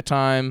scene at that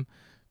time,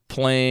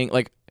 playing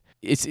like.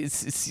 It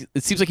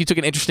seems like you took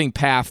an interesting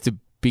path to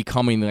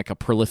becoming like a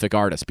prolific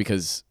artist,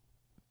 because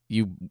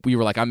you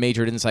were like, I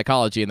majored in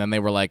psychology, and then they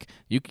were like,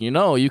 you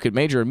could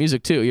major in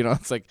music too.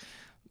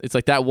 It's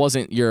like that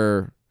wasn't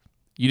you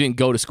didn't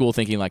go to school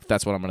thinking like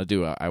that's what I'm going to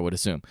do. I would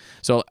assume.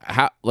 So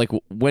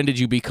when did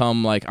you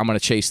become like, I'm going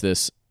to chase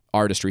this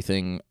artistry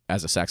thing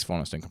as a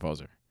saxophonist and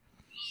composer?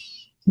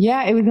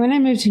 Yeah, it was when I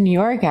moved to New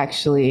York.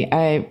 Actually,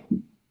 I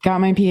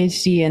got my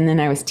PhD, and then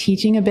I was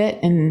teaching a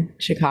bit in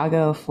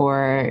Chicago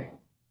for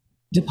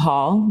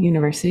DePaul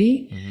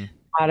University. Mm-hmm.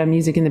 Taught a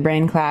music in the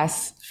brain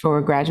class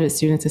for graduate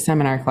students, a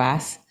seminar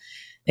class.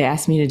 They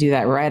asked me to do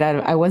that right out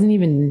of, I was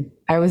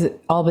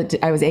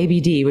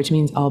ABD, which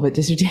means all but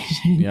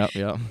dissertation.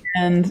 Yep.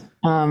 And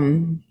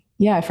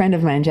a friend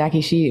of mine, Jackie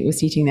Sheet, was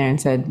teaching there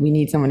and said, we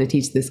need someone to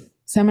teach this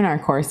seminar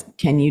course.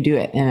 Can you do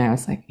it? And I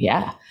was like,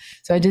 yeah.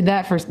 So I did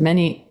that for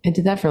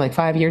like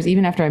 5 years.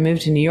 Even after I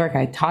moved to New York,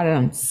 I taught it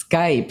on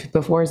Skype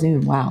before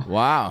Zoom.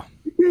 Wow.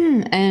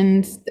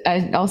 And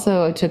I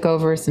also took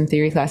over some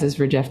theory classes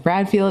for Jeff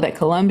Bradfield at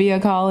Columbia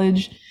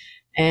College,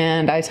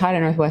 and I taught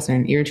at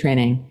Northwestern ear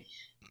training.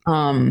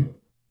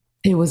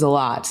 It was a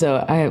lot. So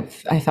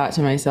I thought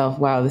to myself,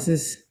 wow, this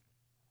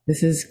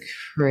is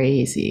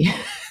crazy.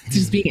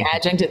 Just being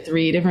adjunct at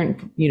 3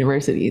 different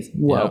universities.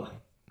 Whoa.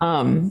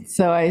 Yep.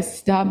 So I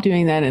stopped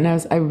doing that, and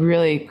I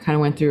really kind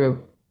of went through a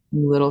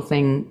little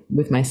thing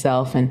with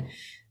myself, and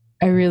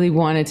I really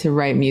wanted to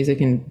write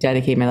music and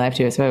dedicate my life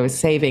to it. So I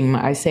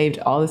saved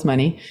all this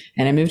money,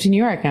 and I moved to New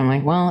York. I'm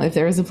like, well, if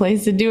there was a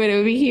place to do it, it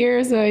would be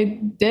here. So I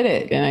did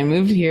it, and I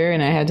moved here,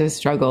 and I had to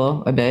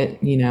struggle a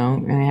bit,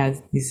 and I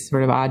had these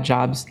sort of odd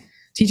jobs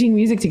teaching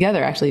music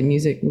together, actually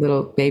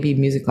little baby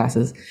music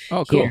classes.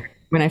 Oh, cool. Here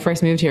when I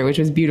first moved here, which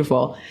was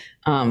beautiful,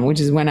 which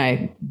is when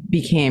I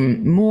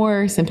became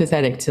more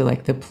sympathetic to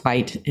like the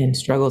plight and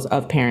struggles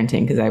of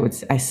parenting, because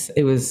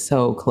it was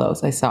so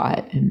close. I saw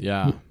it. And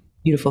yeah.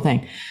 Beautiful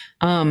thing.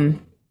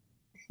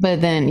 But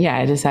then,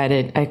 I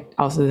decided, I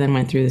also then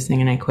went through this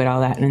thing and I quit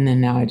all that. And then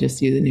now I just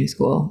do the new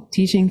school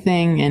teaching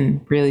thing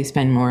and really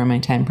spend more of my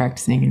time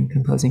practicing and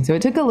composing. So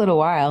it took a little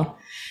while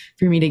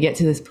for me to get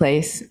to this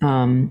place.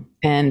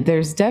 And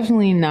there's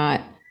definitely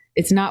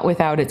it's not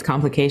without its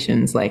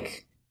complications.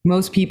 Like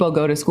most people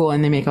go to school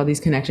and they make all these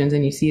connections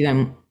and you see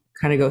them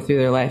kind of go through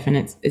their life. And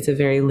it's a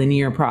very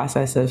linear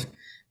process of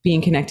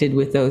being connected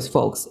with those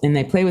folks, and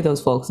they play with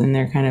those folks and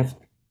they're kind of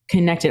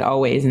connected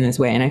always in this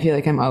way. And I feel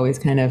like I'm always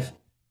kind of,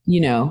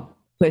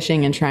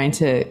 pushing and trying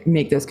to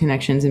make those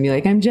connections and be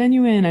like, I'm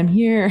genuine, I'm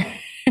here.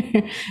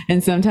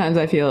 And sometimes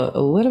I feel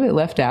a little bit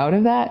left out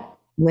of that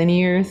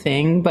linear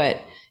thing,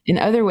 but in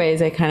other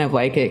ways I kind of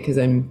like it because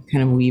I'm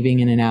kind of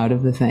weaving in and out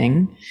of the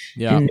thing.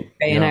 Yeah.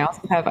 And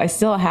I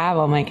still have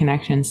all my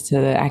connections to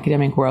the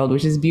academic world,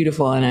 which is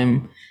beautiful. And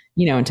I'm,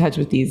 in touch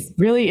with these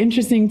really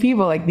interesting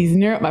people, like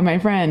my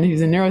friend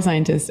who's a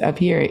neuroscientist up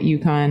here at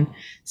UConn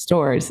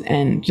Storrs,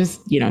 and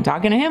just,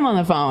 talking to him on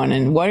the phone.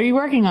 And what are you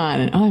working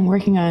on? And I'm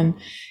working on,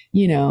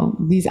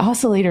 these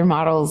oscillator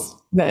models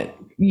that,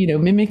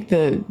 mimic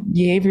the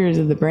behaviors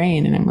of the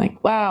brain. And I'm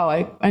like,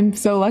 wow, I'm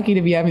so lucky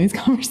to be having this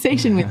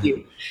conversation with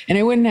you. And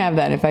I wouldn't have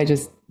that if I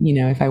just,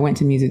 if I went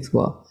to music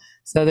school.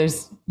 So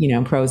there's,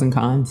 pros and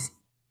cons.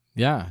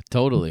 Yeah,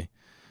 totally.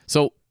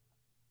 So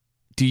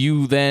do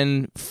you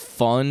then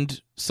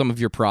fund some of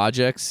your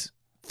projects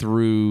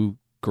through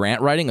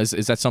grant writing?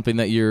 Is that something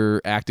that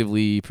you're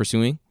actively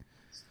pursuing?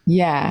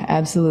 Yeah,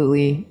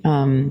 absolutely.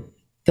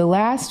 The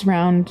last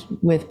round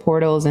with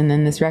Portals and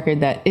then this record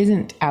that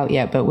isn't out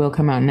yet, but will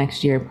come out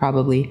next year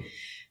probably,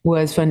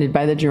 was funded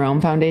by the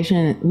Jerome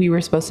Foundation. We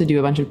were supposed to do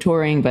a bunch of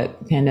touring,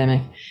 but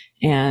pandemic.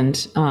 And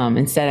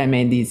instead I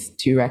made these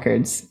 2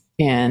 records.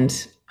 And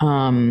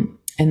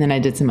then I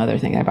did some other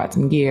things. I bought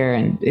some gear,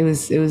 and it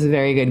was a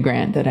very good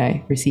grant that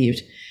I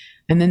received.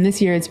 And then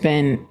this year it's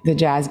been the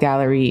Jazz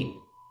Gallery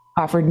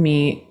offered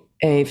me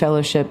a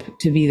fellowship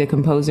to be the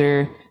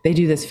composer. They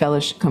do this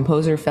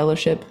composer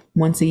fellowship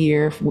once a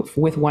year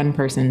with one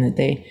person that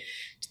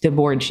the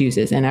board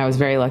chooses. And I was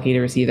very lucky to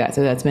receive that.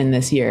 So that's been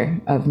this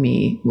year of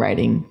me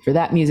writing for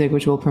that music,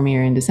 which will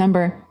premiere in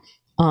December.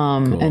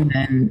 Cool. And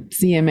then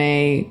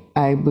CMA,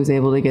 I was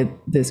able to get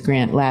this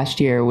grant last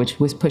year, which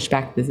was pushed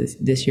back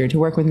this year, to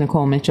work with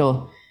Nicole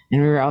Mitchell.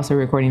 And we were also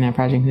recording that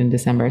project in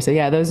December. So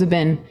yeah, those have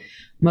been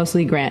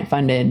mostly grant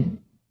funded.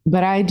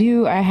 But I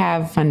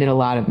have funded a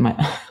lot of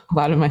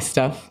my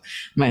stuff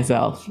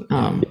myself,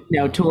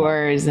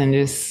 tours and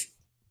just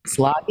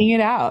slogging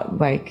it out,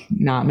 like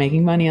not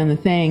making money on the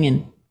thing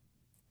and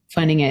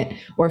funding it,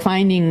 or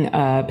finding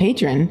a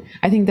patron.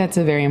 I think that's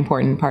a very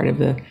important part of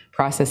the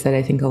process that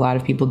I think a lot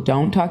of people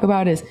don't talk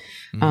about is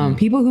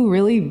people who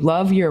really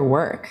love your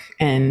work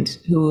and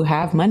who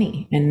have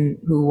money and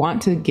who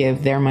want to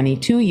give their money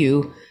to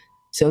you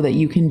so that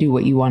you can do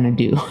what you want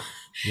to do.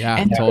 Yeah,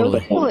 and totally.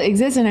 Those people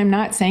exist, and I'm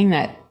not saying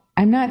that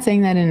in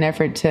an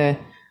effort to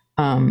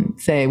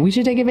say we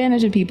should take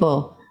advantage of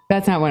people.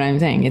 That's not what I'm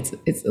saying.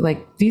 It's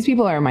like, these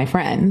people are my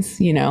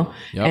friends,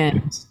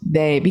 and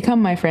they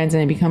become my friends,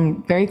 and I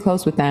become very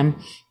close with them,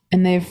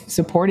 and they've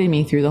supported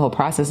me through the whole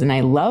process, and I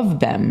love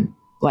them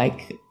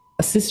like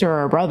a sister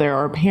or a brother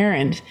or a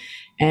parent.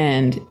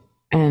 And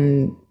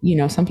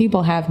some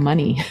people have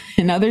money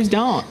and others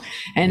don't.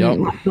 And,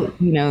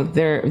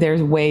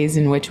 there's ways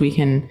in which we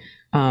can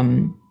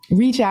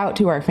reach out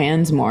to our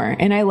fans more.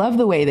 And I love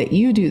the way that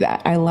you do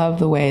that. I love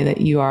the way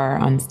that you are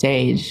on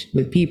stage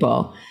with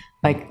people.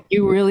 Like,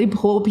 you really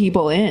pull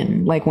people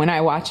in. Like, when I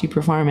watch you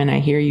perform and I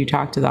hear you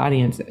talk to the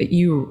audience,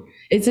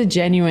 it's a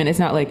genuine, it's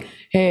not like,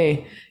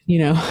 hey, you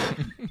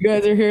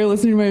guys are here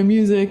listening to my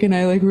music and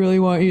I like really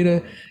want you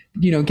to,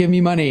 give me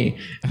money.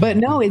 But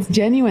no, it's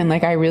genuine.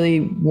 Like, I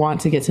really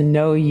want to get to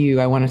know you.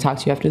 I want to talk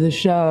to you after the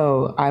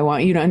show. I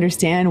want you to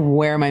understand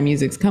where my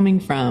music's coming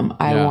from.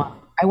 I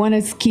want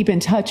to keep in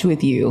touch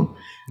with you.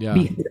 Yeah.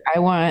 Because I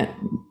want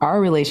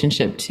our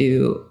relationship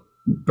to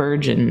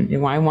burgeon.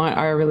 I want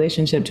our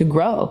relationship to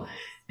grow.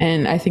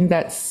 And I think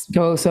that's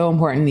so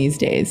important these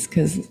days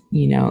because,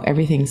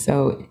 everything's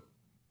so,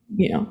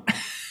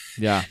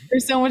 yeah,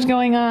 there's so much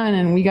going on,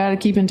 and we got to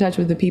keep in touch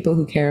with the people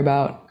who care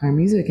about our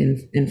music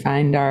and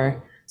find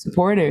our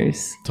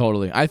supporters.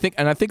 Totally. I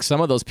think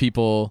some of those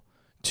people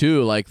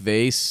too, like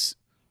they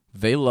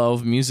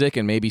love music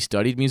and maybe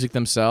studied music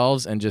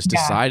themselves and just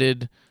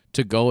decided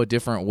to go a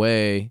different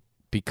way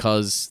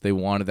because they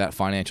wanted that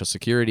financial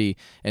security.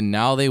 And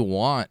now they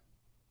want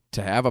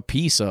to have a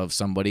piece of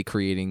somebody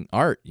creating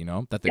art,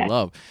 that they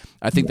love.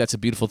 I think that's a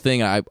beautiful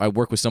thing. I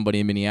work with somebody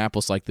in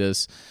Minneapolis like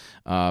this,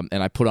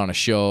 and I put on a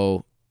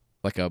show,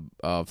 like a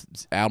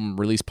album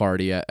release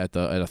party at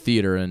a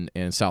theater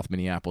in South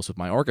Minneapolis with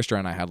my orchestra,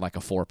 and I had like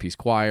a 4-piece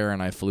choir,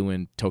 and I flew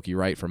in Toki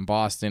Wright from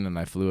Boston, and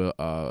I flew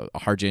a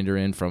harjander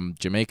in from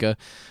Jamaica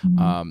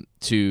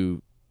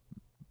to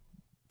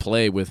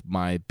play with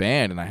my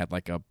band, and I had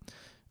like I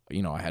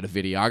had a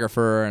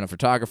videographer and a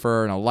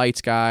photographer and a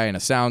lights guy and a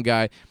sound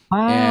guy.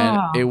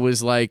 Wow. And it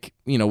was like,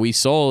 we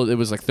sold, it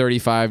was like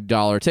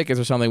 $35 tickets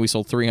or something. We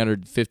sold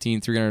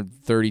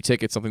 330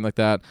 tickets, something like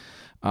that.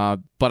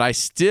 But I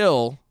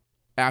still,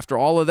 after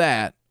all of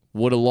that,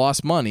 would have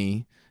lost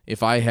money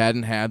if I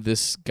hadn't had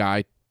this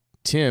guy,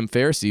 Tim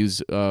Pharisee,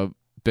 who's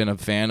been a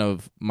fan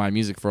of my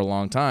music for a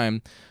long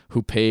time,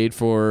 who paid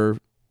for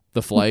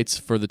the flights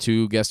for the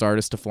 2 guest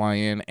artists to fly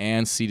in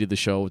and seated the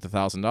show with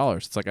 $1,000.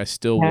 It's like I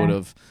still would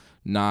have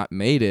not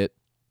made it,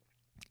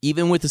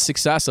 even with the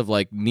success of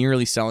like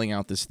nearly selling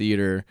out this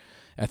theater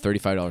at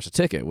 $35 a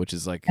ticket, which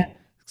is like,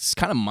 it's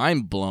kind of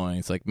mind blowing.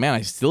 It's like, man,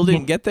 I still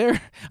didn't get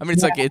there. I mean,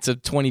 it's like, it's a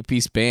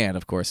 20-piece band,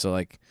 of course. So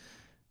like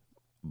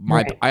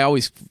I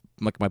always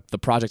like the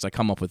projects I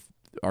come up with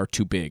are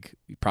too big,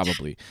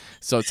 probably.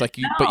 So it's like,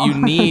 but you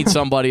need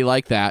somebody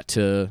like that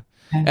to,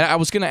 and I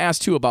was going to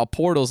ask too about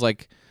Portals,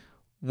 like,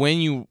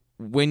 when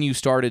you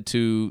started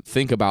to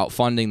think about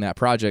funding that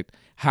project,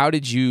 how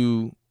did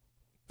you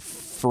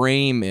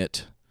frame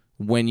it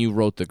when you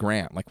wrote the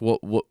grant? Like,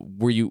 what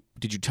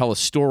did you tell a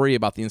story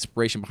about the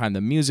inspiration behind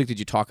the music? Did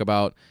you talk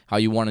about how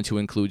you wanted to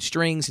include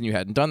strings and you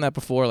hadn't done that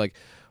before? Like,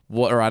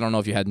 or I don't know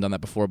if you hadn't done that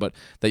before, but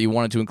that you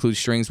wanted to include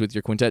strings with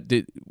your quintet.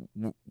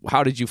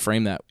 How did you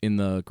frame that in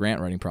the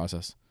grant writing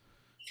process?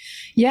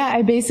 Yeah,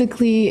 I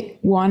basically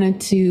wanted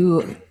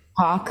to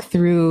talk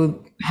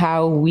through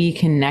how we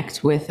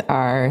connect with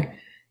our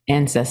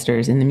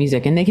ancestors in the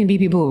music. And they can be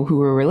people who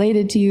were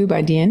related to you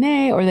by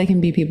DNA, or they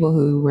can be people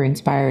who were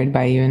inspired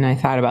by you. And I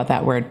thought about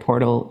that word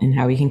portal and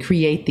how we can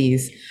create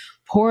these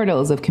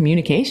portals of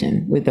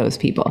communication with those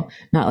people,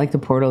 not like the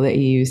portal that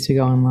you use to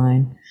go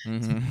online.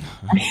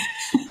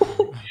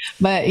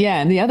 But yeah,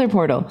 and the other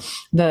portal,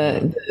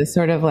 the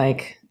sort of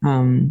like,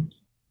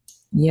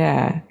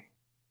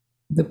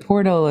 the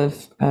portal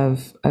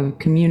of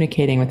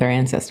communicating with our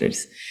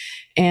ancestors.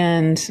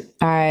 And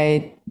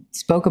I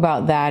spoke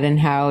about that and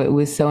how it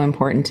was so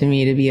important to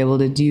me to be able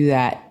to do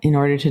that in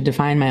order to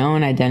define my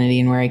own identity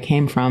and where I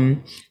came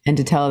from, and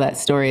to tell that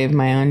story of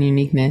my own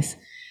uniqueness.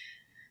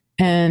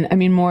 And I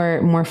mean,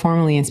 more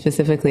formally and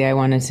specifically, I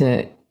wanted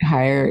to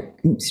hire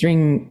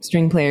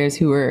string players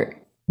who were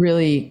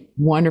really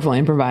wonderful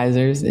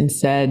improvisers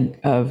instead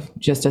of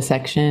just a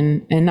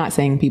section. And not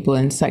saying people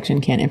in section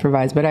can't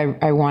improvise, but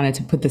I wanted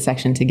to put the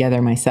section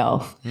together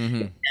myself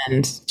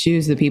and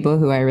choose the people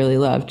who I really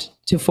loved,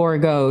 to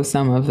forego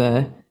some of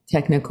the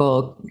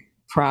technical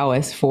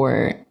prowess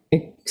for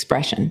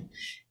expression.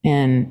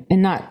 And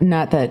not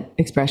that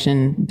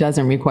expression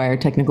doesn't require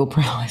technical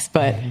prowess,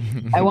 but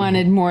I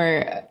wanted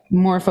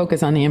more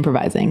focus on the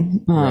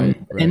improvising,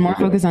 and more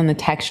focus on the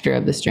texture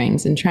of the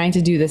strings, and trying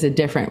to do this a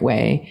different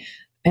way.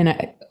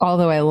 And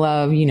although I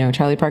love,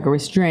 Charlie Parker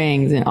with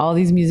strings and all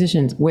these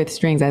musicians with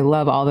strings, I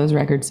love all those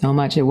records so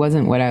much. It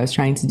wasn't what I was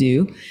trying to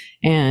do.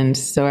 And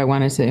so I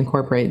wanted to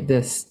incorporate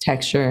this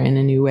texture in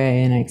a new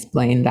way. And I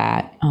explained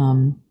that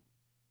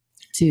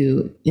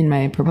in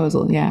my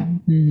proposal. Yeah.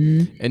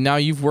 Mm-hmm. And now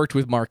you've worked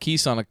with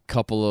Marquise on a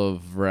couple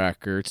of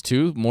records,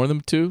 too? More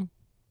than two?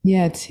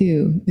 Yeah,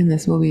 2. And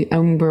this will be,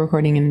 we're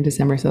recording in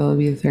December, so it'll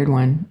be the 3rd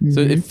one. Mm-hmm. So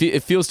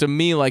it feels to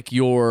me like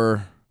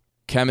your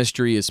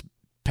chemistry is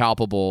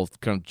palpable,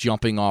 kind of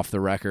jumping off the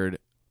record.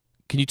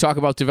 Can you talk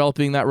about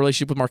developing that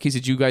relationship with Marquise?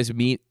 Did you guys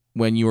meet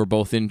when you were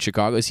both in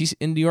Chicago? Is he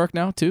in New York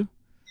now, too?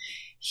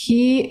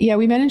 We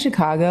met in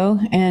Chicago,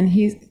 and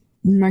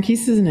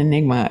Marquise is an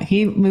enigma.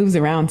 He moves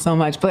around so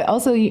much, but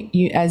also,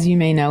 as you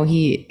may know,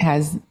 he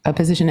has a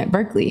position at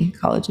Berklee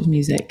College of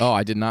Music. Oh,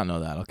 I did not know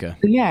that. Okay.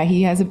 Yeah,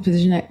 he has a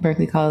position at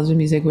Berklee College of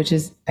Music, which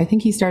is, I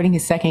think he's starting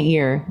his 2nd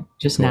year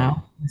just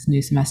now, this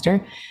new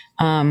semester,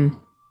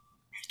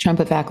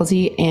 trumpet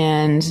faculty.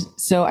 And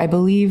so I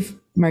believe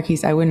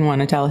Marquise, I wouldn't want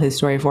to tell his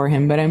story for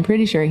him, but I'm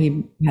pretty sure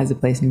he has a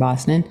place in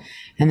Boston,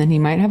 and then he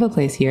might have a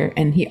place here.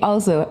 And he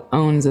also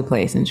owns a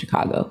place in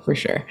Chicago for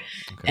sure.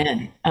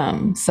 Okay.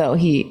 And so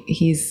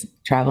he's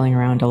traveling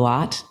around a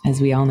lot, as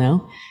we all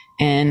know.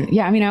 And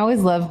yeah, I mean, I always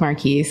love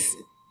Marquise,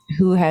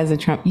 who has a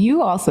trumpet.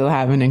 You also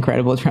have an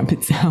incredible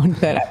trumpet sound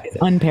that is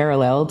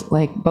unparalleled.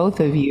 Like both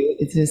of you,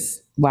 it's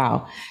just,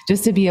 wow.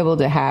 Just to be able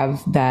to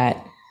have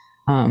that,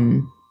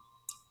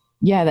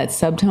 that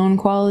subtone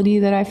quality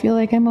that I feel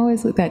like I'm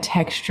always with, that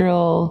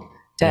textural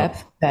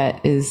depth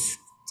that is,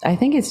 I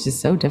think it's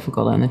just so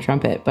difficult on the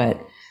trumpet, but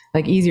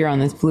like easier on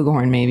this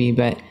flugelhorn maybe,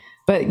 but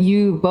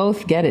you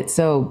both get it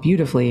so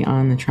beautifully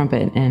on the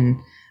trumpet. And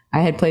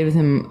I had played with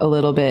him a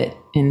little bit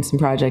in some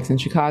projects in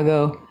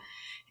Chicago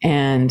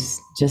and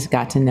just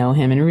got to know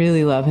him and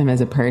really love him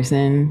as a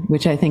person,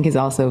 which I think is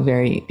also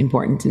very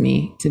important to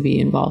me, to be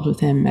involved with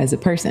him as a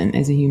person,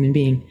 as a human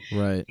being.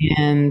 Right.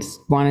 And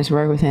wanted to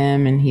work with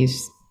him, and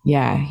he's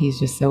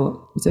just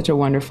such a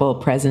wonderful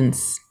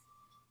presence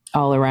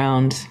all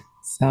around.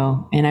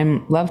 So, and I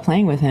love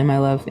playing with him. I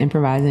love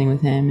improvising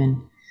with him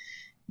and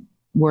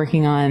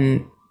working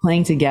on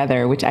playing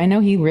together, which I know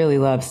he really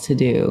loves to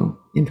do,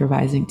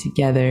 improvising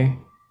together.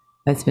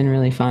 That's been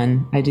really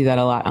fun. I do that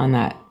a lot on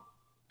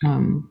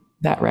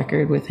that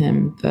record with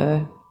him,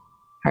 the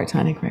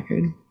Heartonic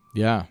record.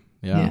 Yeah.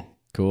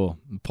 Cool.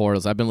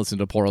 Portals. I've been listening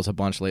to Portals a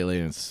bunch lately,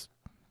 and it's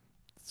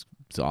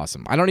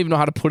awesome. I don't even know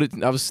how to put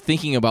it. I was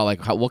thinking about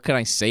what can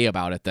I say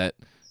about it that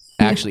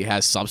actually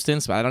has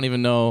substance, but I don't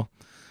even know.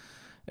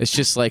 It's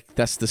just like,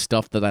 that's the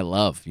stuff that I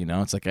love,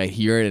 It's like I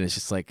hear it and it's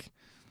just like,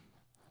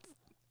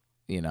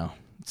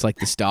 it's like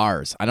the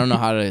stars. I don't know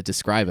how to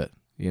describe it.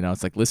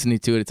 It's like listening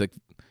to it. It's like,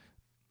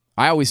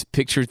 I always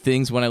picture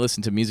things when I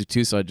listen to music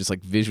too, so I just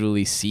like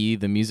visually see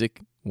the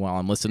music while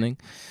I'm listening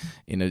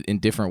in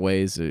different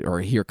ways, or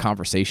hear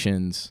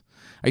conversations.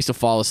 I used to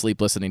fall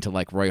asleep listening to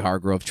like Roy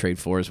Hargrove trade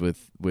floors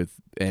with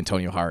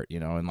Antonio Hart,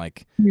 and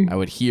like I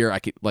would hear,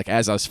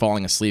 as I was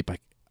falling asleep,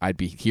 I'd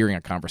be hearing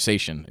a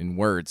conversation in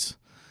words,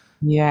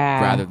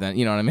 rather than,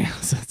 you know what I mean?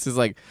 So it's just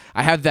like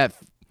I have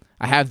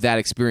that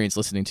experience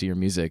listening to your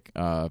music,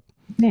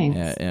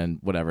 and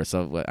whatever.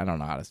 So I don't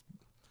know how to.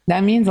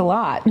 That means a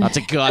lot. Not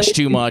to gush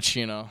too much,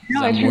 No,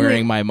 I'm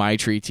wearing my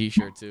Maitri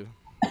t-shirt too.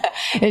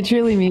 It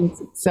truly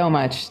means so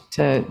much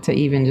to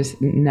even just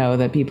know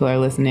that people are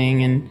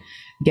listening and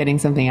getting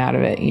something out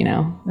of it,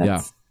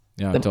 That's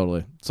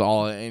totally. It's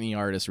all any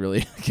artist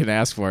really can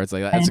ask for. It's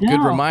like, that's a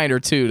good reminder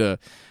too to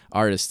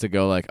artists to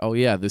go like, oh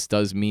yeah, this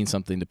does mean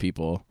something to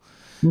people.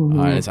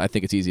 Mm-hmm. I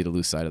think it's easy to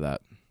lose sight of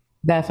that.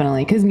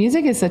 Definitely, because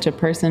music is such a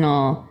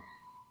personal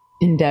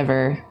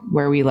endeavor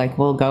where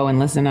we'll go and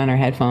listen on our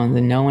headphones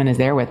and no one is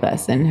there with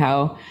us, and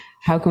how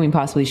can we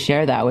possibly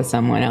share that with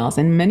someone else?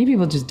 And many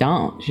people just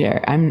don't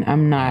share.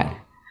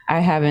 I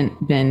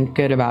haven't been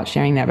good about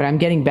sharing that, but I'm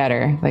getting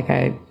better. Like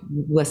I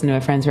listened to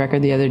a friend's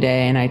record the other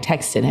day and I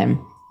texted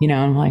him you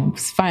know, and like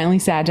finally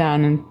sat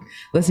down and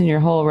listened to your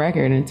whole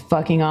record, and it's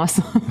fucking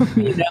awesome.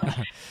 You know?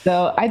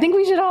 So I think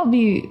we should all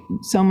be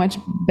so much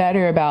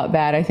better about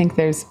that. I think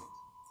there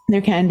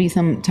can be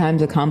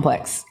sometimes a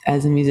complex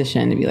as a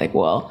musician to be like,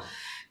 well,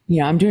 you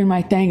know, I'm doing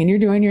my thing and you're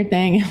doing your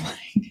thing.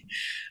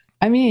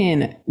 I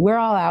mean, we're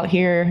all out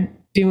here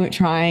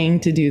trying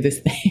to do this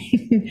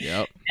thing.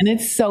 Yep. And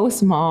it's so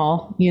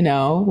small, you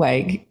know,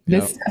 like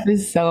this stuff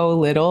is so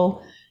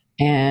little.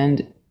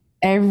 And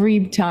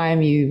every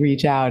time you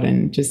reach out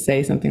and just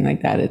say something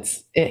like that,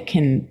 it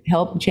can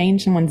help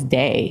change someone's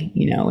day,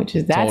 you know, which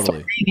is that's what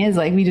the thing is.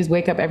 Like we just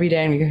wake up every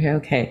day and we go,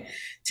 okay,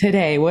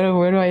 today, what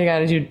do I got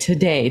to do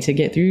today to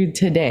get through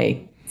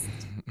today?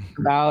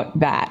 About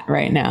that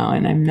right now.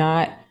 And I'm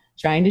not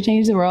trying to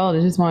change the world.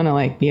 I just want to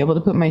like be able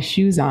to put my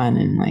shoes on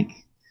and like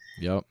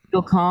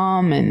feel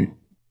calm and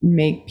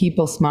make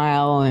people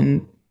smile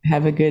and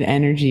have a good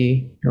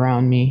energy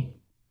around me.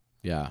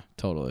 Yeah,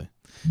 totally.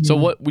 So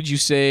what would you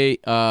say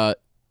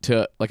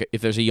to like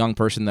if there's a young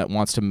person that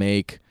wants to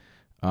make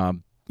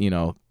you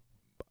know,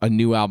 a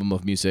new album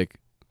of music,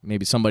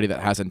 maybe somebody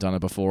that hasn't done it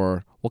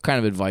before, what kind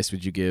of advice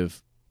would you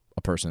give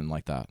a person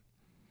like that?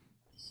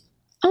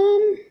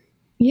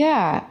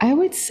 Yeah, I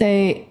would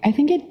say I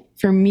think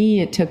for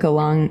me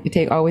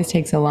it always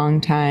takes a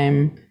long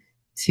time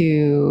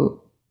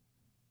to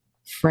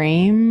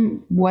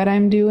frame what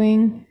I'm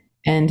doing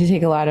and to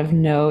take a lot of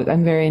notes.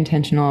 I'm very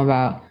intentional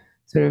about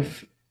sort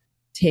of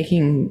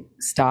taking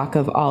stock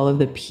of all of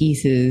the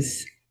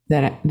pieces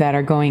that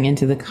are going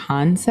into the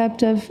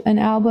concept of an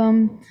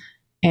album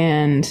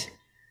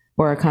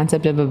or a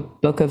concept of a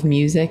book of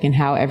music and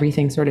how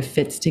everything sort of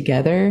fits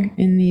together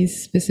in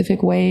these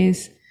specific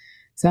ways.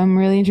 So I'm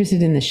really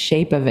interested in the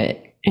shape of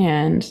it.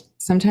 And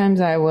sometimes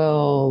I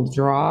will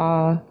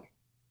draw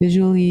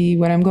visually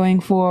what I'm going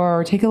for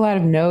or take a lot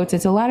of notes.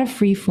 It's a lot of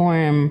free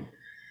form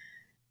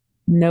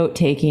note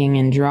taking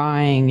and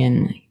drawing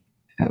and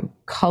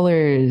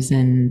colors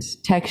and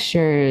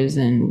textures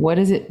and what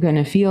is it going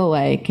to feel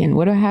like and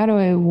how do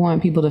I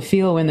want people to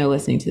feel when they're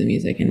listening to the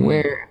music and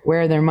where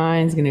are their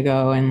minds going to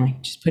go and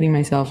like just putting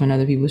myself in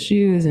other people's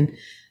shoes and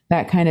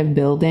that kind of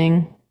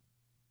building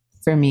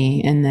for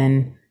me, and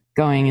then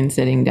going and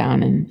sitting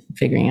down and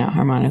figuring out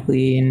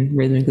harmonically and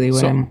rhythmically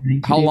what I'm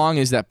wanting to how do. long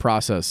is that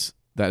process,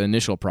 that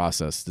initial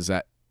process? Does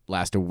that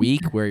last a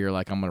week where you're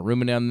like, I'm going to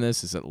ruminate on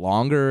this? Is it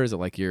longer? Is it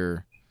like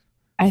you're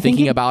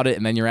thinking about it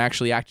and then you're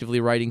actually actively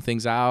writing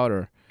things out?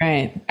 Or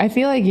right. I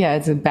feel like, yeah,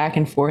 it's a back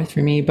and forth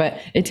for me, but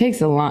it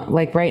takes a lot.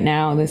 Like right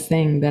now, this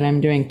thing that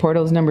I'm doing,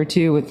 Portals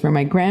 #2 for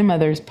my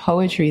grandmother's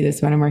poetry,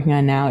 that's what I'm working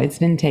on now. It's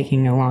been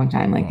taking a long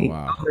time, like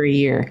over a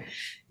year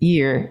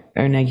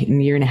or a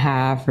year and a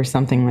half or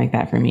something like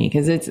that for me.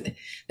 Cause this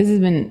has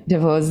been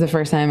difficult. It's the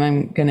first time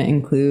I'm going to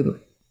include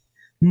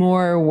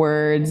more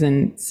words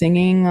and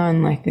singing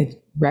on like a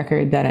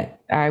record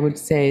that I would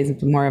say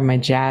is more of my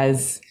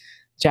jazz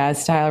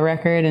style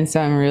record. And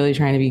so I'm really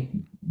trying to be,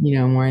 you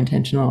know, more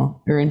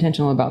intentional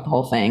about the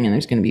whole thing. And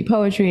there's going to be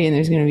poetry and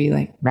there's going to be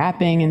like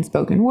rapping and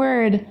spoken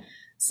word.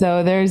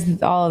 So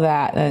there's all of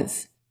that.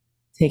 That's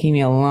taking me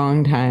a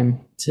long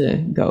time to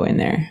go in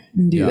there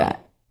and do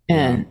that.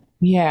 And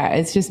yeah,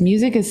 it's just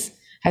music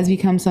has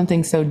become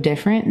something so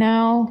different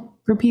now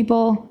for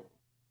people.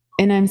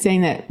 And I'm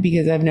saying that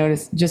because I've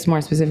noticed just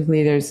more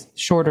specifically, there's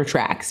shorter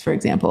tracks, for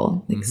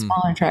example, like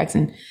smaller tracks.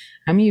 And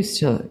I'm used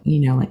to, you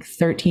know, like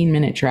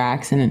 13-minute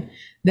tracks. And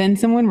then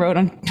someone wrote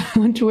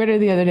on Twitter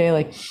the other day,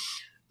 like,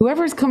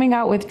 whoever's coming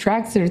out with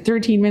tracks that are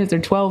 13 minutes or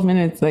 12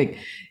 minutes, like,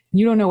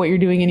 you don't know what you're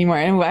doing anymore.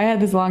 And I had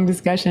this long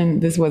discussion.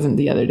 This wasn't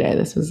the other day.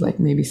 This was like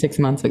maybe 6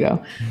 months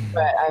ago.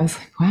 But I was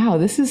like, wow,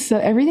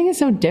 everything is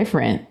so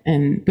different.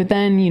 But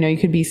then, you know, you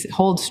could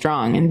hold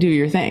strong and do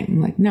your thing.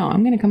 I'm like, no,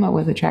 I'm going to come up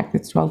with a track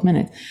that's 12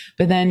 minutes.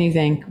 But then you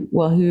think,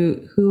 well,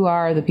 who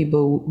are the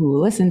people who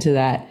will listen to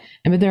that?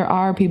 But there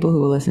are people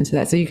who will listen to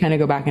that. So you kind of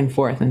go back and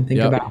forth and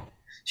think about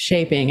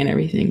shaping and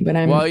everything.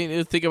 But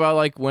you think about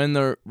like when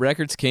the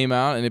records came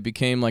out and it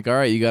became like, all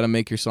right, you got to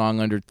make your song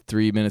under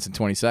 3 minutes and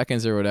 20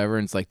 seconds or whatever.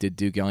 And it's like, did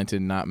Duke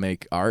Ellington not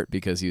make art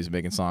because he was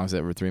making songs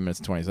that were 3 minutes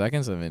and 20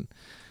 seconds? I mean,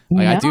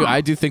 like, I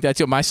do think that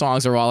too. My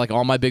songs are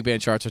all my big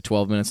band charts are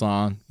 12 minutes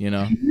long, you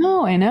know?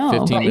 I know.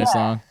 15 minutes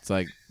long. It's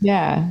like,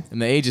 in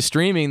the age of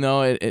streaming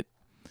though,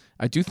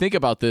 I do think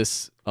about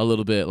this a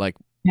little bit. Like,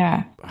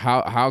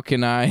 how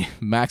can I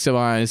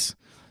maximize?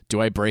 Do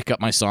I break up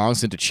my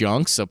songs into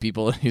chunks so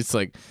people? It's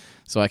like,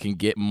 so I can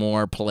get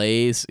more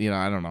plays. You know,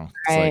 I don't know.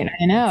 Right.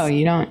 I know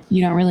you don't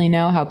really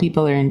know how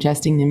people are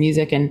ingesting the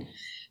music, and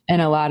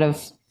a lot of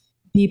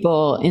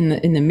people in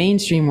the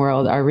mainstream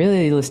world are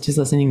really just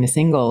listening to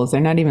singles.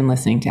 They're not even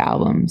listening to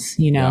albums.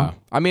 You know. Yeah.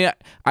 I mean,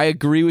 I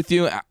agree with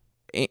you.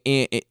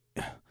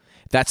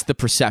 That's the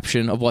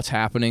perception of what's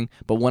happening.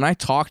 But when I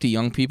talk to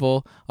young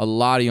people, a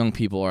lot of young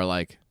people are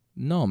like,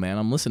 no, man,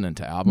 I'm listening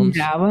to albums.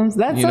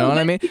 That's, you know what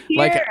I mean?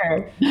 Like,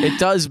 it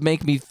does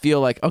make me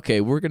feel like,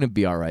 okay, we're gonna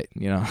be all right.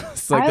 You know,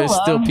 it's like there's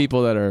still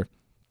people that are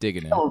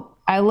digging it.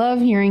 I love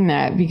hearing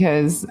that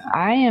because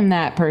I am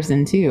that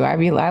person too. I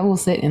will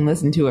sit and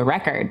listen to a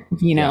record,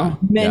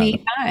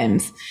 many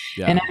times.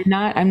 Yeah. And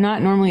I'm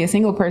not normally a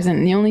single person.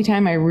 And the only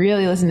time I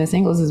really listen to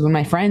singles is when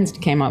my friends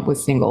come out with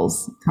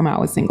singles. And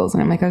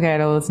I'm like, okay,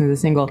 I'll listen to the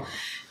single.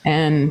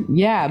 And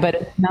but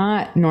it's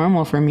not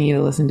normal for me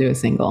to listen to a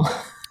single.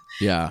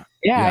 Yeah.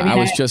 Yeah. I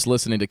was just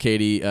listening to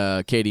Katie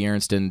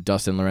Ernst and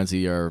Dustin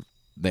Lorenzi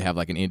they have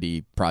like an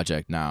indie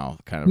project now,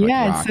 kind of like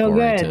rock it's so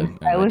oriented.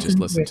 good. I just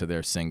listened to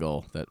their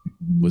single that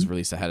was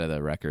released ahead of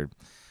the record.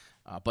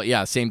 But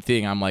yeah, same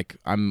thing. I'm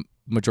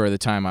majority of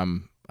the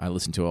time I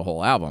listen to a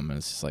whole album, and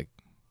it's just like,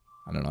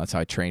 I don't know. That's how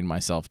I trained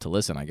myself to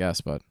listen, I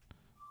guess. But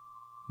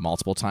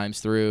multiple times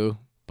through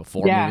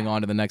before moving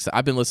on to the next.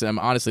 I've been listening. I'm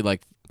honestly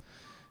like,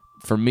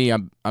 for me,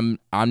 I'm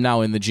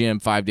now in the gym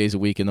 5 days a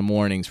week in the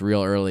mornings,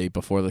 real early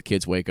before the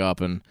kids wake up,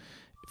 and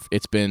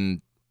it's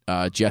been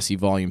Jesse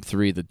Volume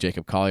 3, the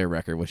Jacob Collier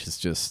record, which is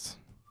just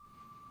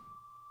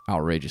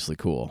outrageously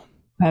cool.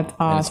 That's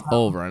awesome. And it's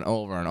over and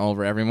over and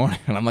over every morning.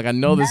 And I'm like, I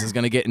know this is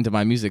going to get into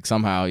my music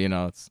somehow,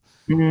 It's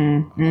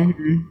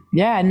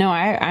Yeah, no,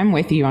 I'm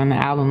with you on the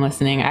album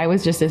listening. I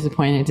was just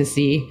disappointed to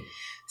see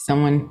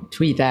someone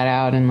tweet that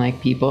out and like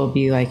people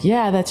be like,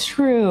 yeah, that's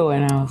true.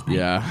 And I was like,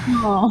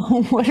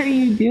 oh, what are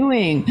you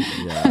doing?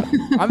 Yeah.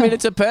 I mean,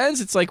 it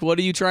depends. It's like, what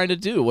are you trying to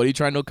do? What are you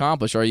trying to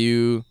accomplish? Are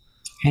you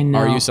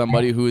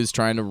somebody who is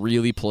trying to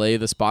really play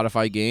the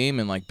Spotify game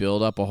and like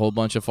build up a whole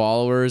bunch of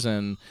followers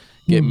and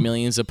get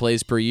millions of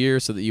plays per year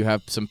so that you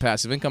have some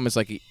passive income? It's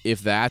like,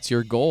 if that's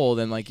your goal,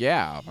 then like,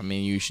 I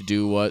mean, you should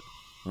do what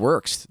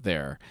works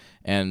there.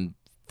 And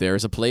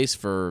there's a place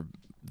for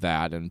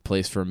that and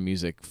place for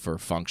music for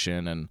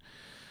function. And,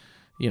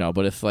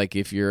 but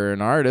if you're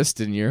an artist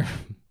and you're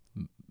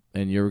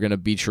going to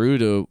be true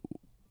to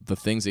the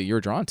things that you're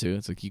drawn to,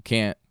 it's like, you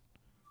can't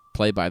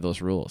play by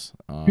those rules.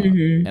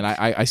 And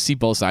I see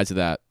both sides of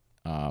that.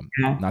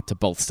 Not to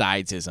both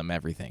sidesism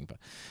everything, but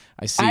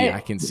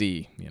I can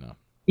see.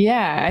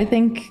 Yeah, I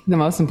think the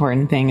most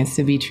important thing is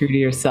to be true to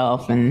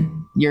yourself and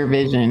your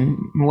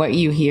vision, what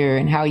you hear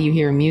and how you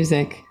hear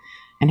music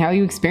and how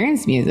you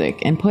experience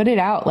music, and put it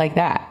out like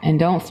that and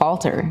don't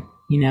falter,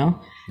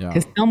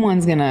 because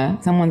someone's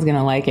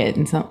gonna like it.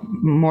 And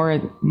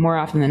more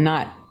often than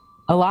not,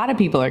 a lot of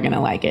people are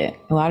gonna like it.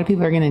 A lot of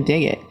people are gonna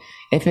dig it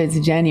if it's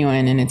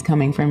genuine and it's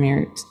coming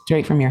from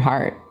straight from your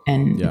heart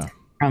and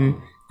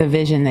from the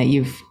vision that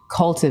you've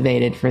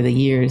cultivated for the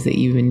years that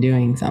you've been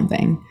doing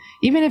something,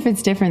 even if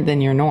it's different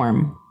than your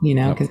norm,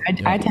 because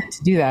I tend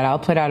to do that. I'll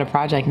put out a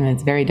project and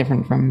it's very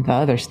different from the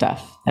other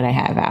stuff that I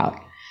have out.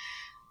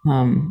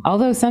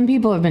 Although some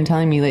people have been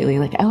telling me lately,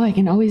 like, oh, I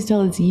can always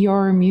tell it's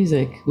your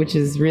music, which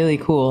is really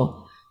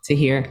cool to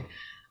hear.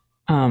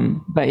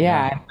 But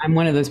I'm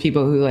one of those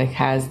people who like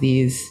has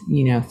these,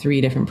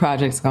 3 different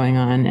projects going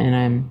on, and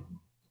I'm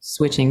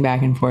switching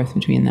back and forth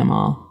between them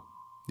all.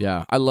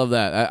 Yeah, I love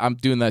that. I'm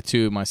doing that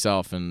too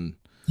myself, and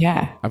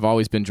I've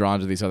always been drawn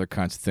to these other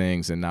kinds of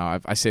things, and now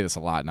I say this a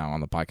lot now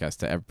on the podcast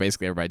to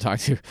basically everybody I talk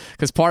to,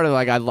 because part of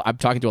I'm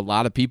talking to a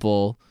lot of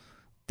people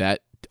that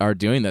are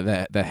doing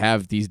that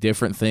have these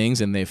different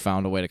things, and they've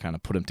found a way to kind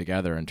of put them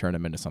together and turn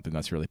them into something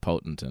that's really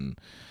potent, and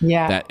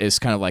that is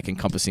kind of like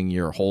encompassing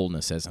your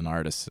wholeness as an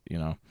artist,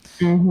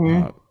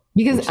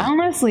 Because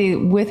honestly,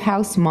 with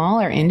how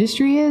small our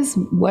industry is,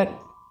 what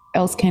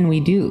else can we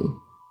do?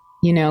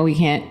 We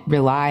can't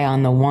rely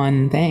on the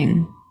one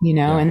thing,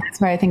 and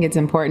that's why I think it's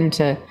important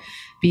to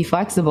be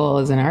flexible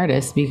as an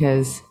artist,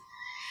 because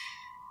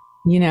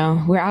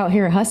we're out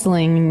here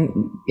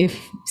hustling.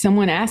 If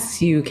someone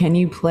asks you, can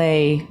you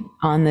play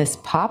on this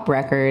pop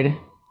record?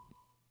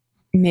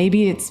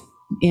 Maybe it's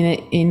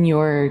in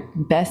your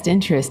best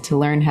interest to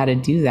learn how to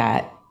do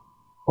that,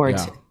 or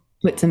to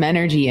put some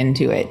energy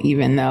into it,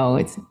 even though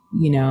it's,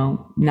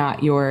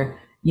 not your,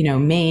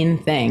 main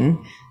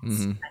thing.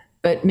 Mm-hmm.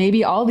 But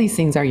maybe all these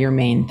things are your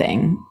main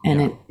thing.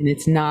 And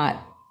it's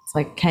not, it's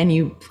like, can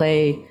you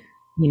play,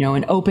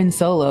 an open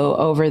solo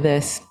over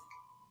this,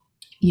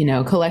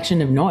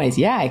 collection of noise?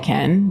 Yeah, I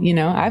can.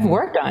 I've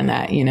worked on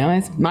that.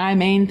 It's my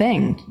main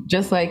thing.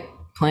 Just like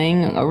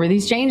playing over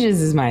these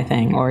changes is my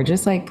thing, or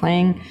just like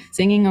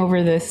singing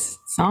over this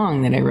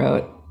song that I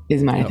wrote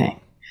is my thing.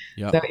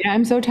 Yep. So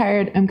I'm so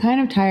tired. I'm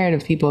kind of tired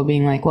of people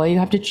being like, well, you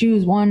have to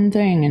choose one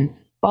thing and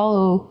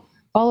follow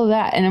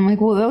that. And I'm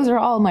like, well, those are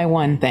all my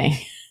one thing.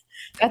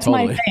 That's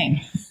my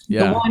thing.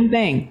 The one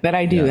thing that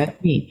I do.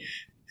 That's me.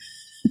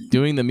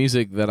 Doing the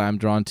music that I'm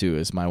drawn to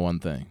is my one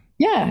thing.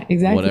 Yeah,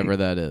 exactly. Whatever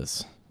that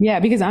is. Yeah,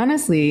 because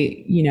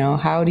honestly,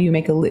 how you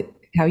make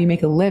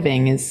a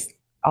living is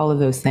all of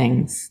those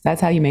things.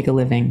 That's how you make a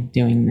living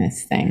doing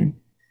this thing.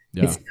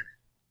 Yeah.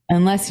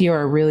 Unless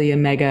you're really a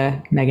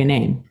mega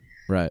name.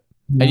 Right.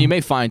 And you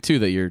may find too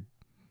that you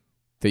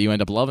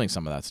end up loving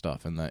some of that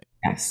stuff, and that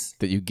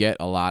you get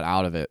a lot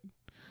out of it.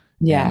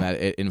 Yeah. And that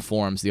it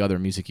informs the other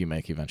music you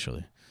make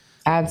eventually.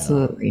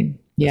 Absolutely.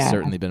 Yeah. That's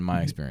certainly been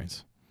my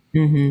experience.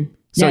 Mm-hmm.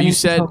 So you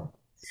said,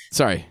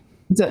 sorry.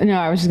 So, no,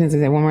 I was just going to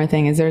say one more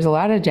thing is there's a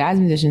lot of jazz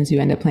musicians who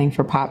end up playing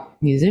for pop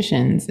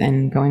musicians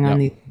and going on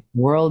these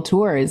world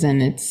tours.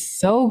 And it's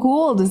so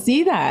cool to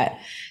see that.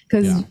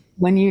 Because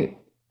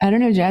I don't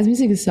know, jazz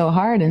music is so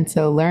hard. And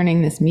so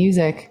learning this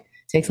music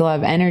takes a lot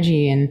of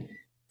energy and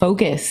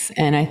focus.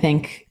 And I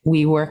think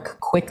we work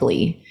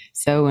quickly.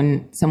 So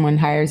when someone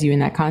hires you in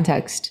that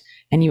context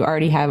and you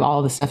already have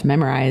all the stuff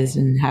memorized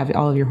and have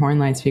all of your horn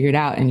lines figured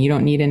out and you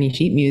don't need any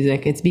sheet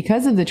music, it's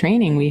because of the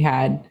training we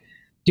had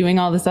doing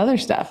all this other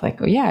stuff.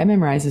 Like, oh yeah, I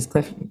memorized this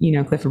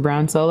Clifford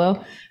Brown solo.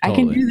 Totally. I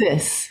can do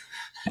this.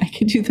 I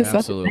can do this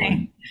other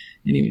thing.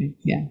 Anyway,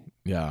 yeah.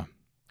 Yeah.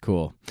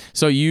 Cool.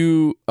 So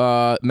you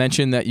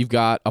mentioned that you've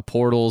got a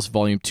Portals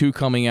Volume 2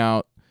 coming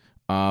out.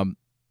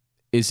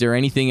 Is there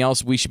anything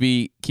else we should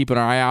be keeping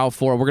our eye out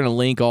for? We're going to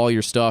link all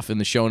your stuff in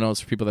the show notes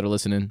for people that are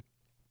listening.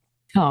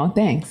 Oh,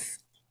 thanks.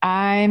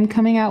 I'm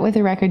coming out with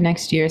a record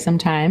next year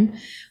sometime,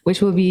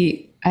 which will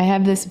be, I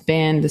have this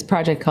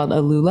project called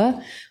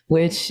Alula,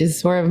 which is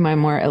sort of my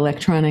more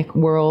electronic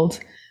world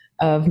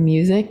of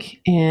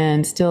music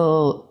and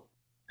still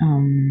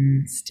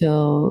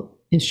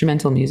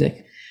instrumental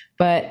music.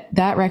 But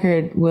that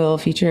record will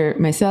feature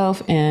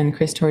myself and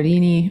Chris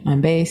Tordini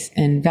on bass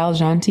and Val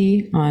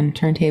Janti on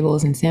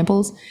turntables and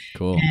samples.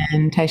 Cool.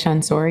 And Taishan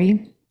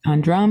Sori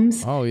on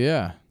drums. Oh,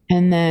 yeah.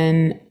 And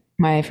then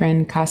my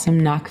friend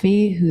Qasim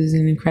Naqvi, who's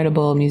an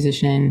incredible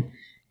musician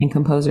and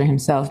composer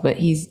himself, but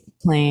he's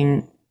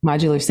playing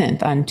modular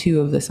synth on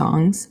 2 of the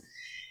songs.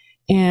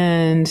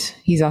 And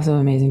he's also an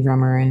amazing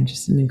drummer and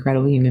just an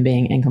incredible human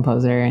being and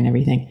composer and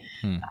everything.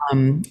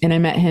 And I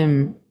met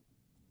him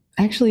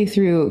actually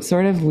through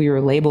we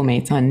were label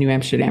mates on New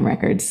Amsterdam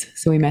Records.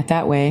 So we met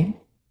that way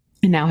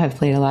and now have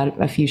played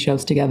a few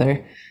shows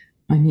together.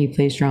 And he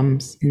plays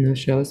drums in those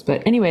shows.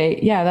 But anyway,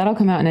 yeah, that'll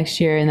come out next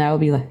year and that will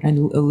be like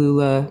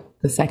Alula,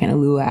 the second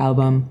Alula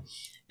album.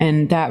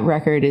 And that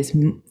record is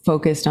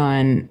focused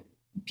on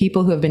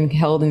people who have been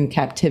held in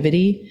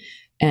captivity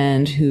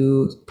and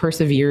who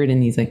persevered in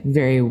these like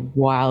very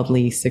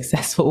wildly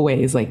successful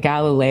ways, like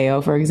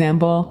Galileo, for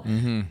example.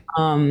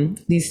 Mm-hmm.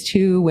 These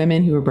 2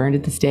 women who were burned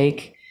at the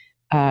stake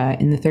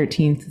in the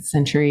 13th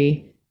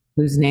century,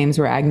 whose names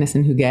were Agnes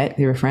and Huguette.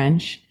 They were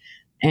French.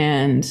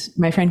 And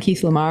my friend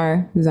Keith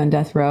Lamar, who's on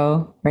death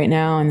row right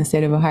now in the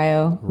state of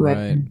Ohio, who I've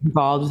been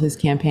involved with his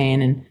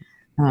campaign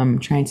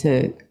and trying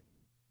to,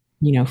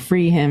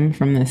 free him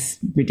from this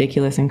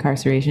ridiculous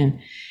incarceration.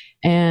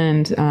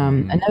 And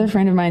another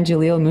friend of mine,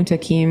 Jalil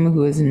Muntaqim,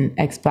 who was an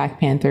ex-Black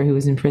Panther who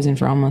was in prison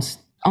for almost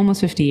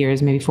 50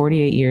 years, maybe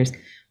 48 years,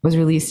 was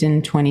released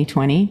in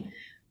 2020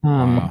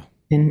 and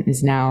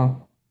is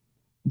now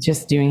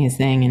just doing his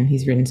thing. And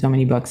he's written so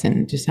many books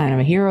and just kind of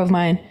a hero of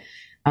mine.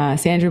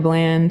 Sandra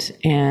Bland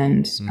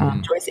and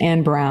Joyce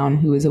Ann Brown,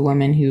 who was a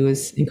woman who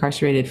was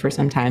incarcerated for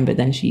some time, but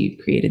then she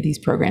created these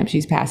programs.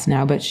 She's passed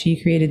now, but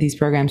she created these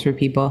programs for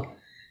people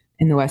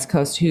in the West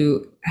Coast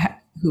who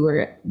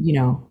were,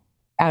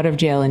 out of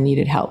jail and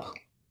needed help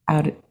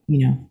in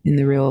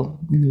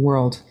the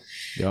world.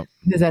 Yep.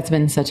 Because that's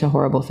been such a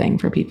horrible thing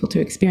for people to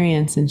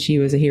experience. And she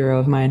was a hero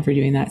of mine for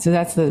doing that. So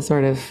that's the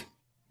sort of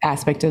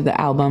aspect of the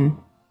album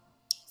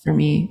for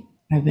me.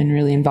 I've been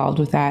really involved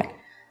with that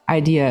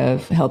idea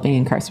of helping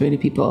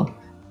incarcerated people.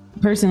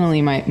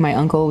 Personally, my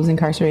uncle was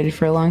incarcerated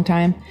for a long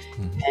time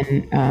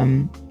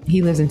and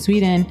he lives in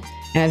Sweden.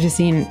 And I've just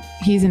seen,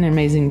 he's an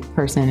amazing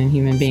person and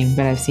human being,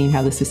 but I've seen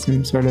how the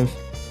system sort of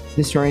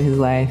destroyed his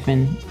life.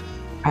 And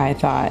I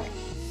thought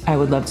I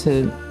would love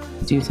to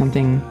do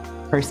something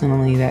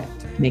personally that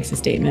makes a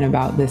statement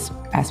about this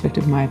aspect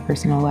of my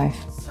personal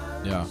life.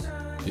 Yeah,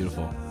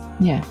 beautiful.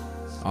 Yeah.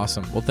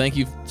 Awesome. Well, thank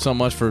you so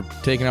much for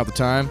taking out the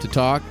time to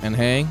talk and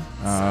hang.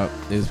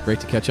 It was great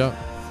to catch up.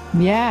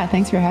 Yeah,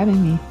 thanks for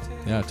having me.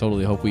 Yeah,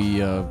 totally. Hope we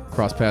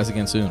cross paths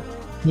again soon.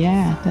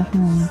 Yeah,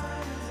 definitely.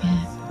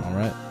 Yeah. All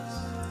right.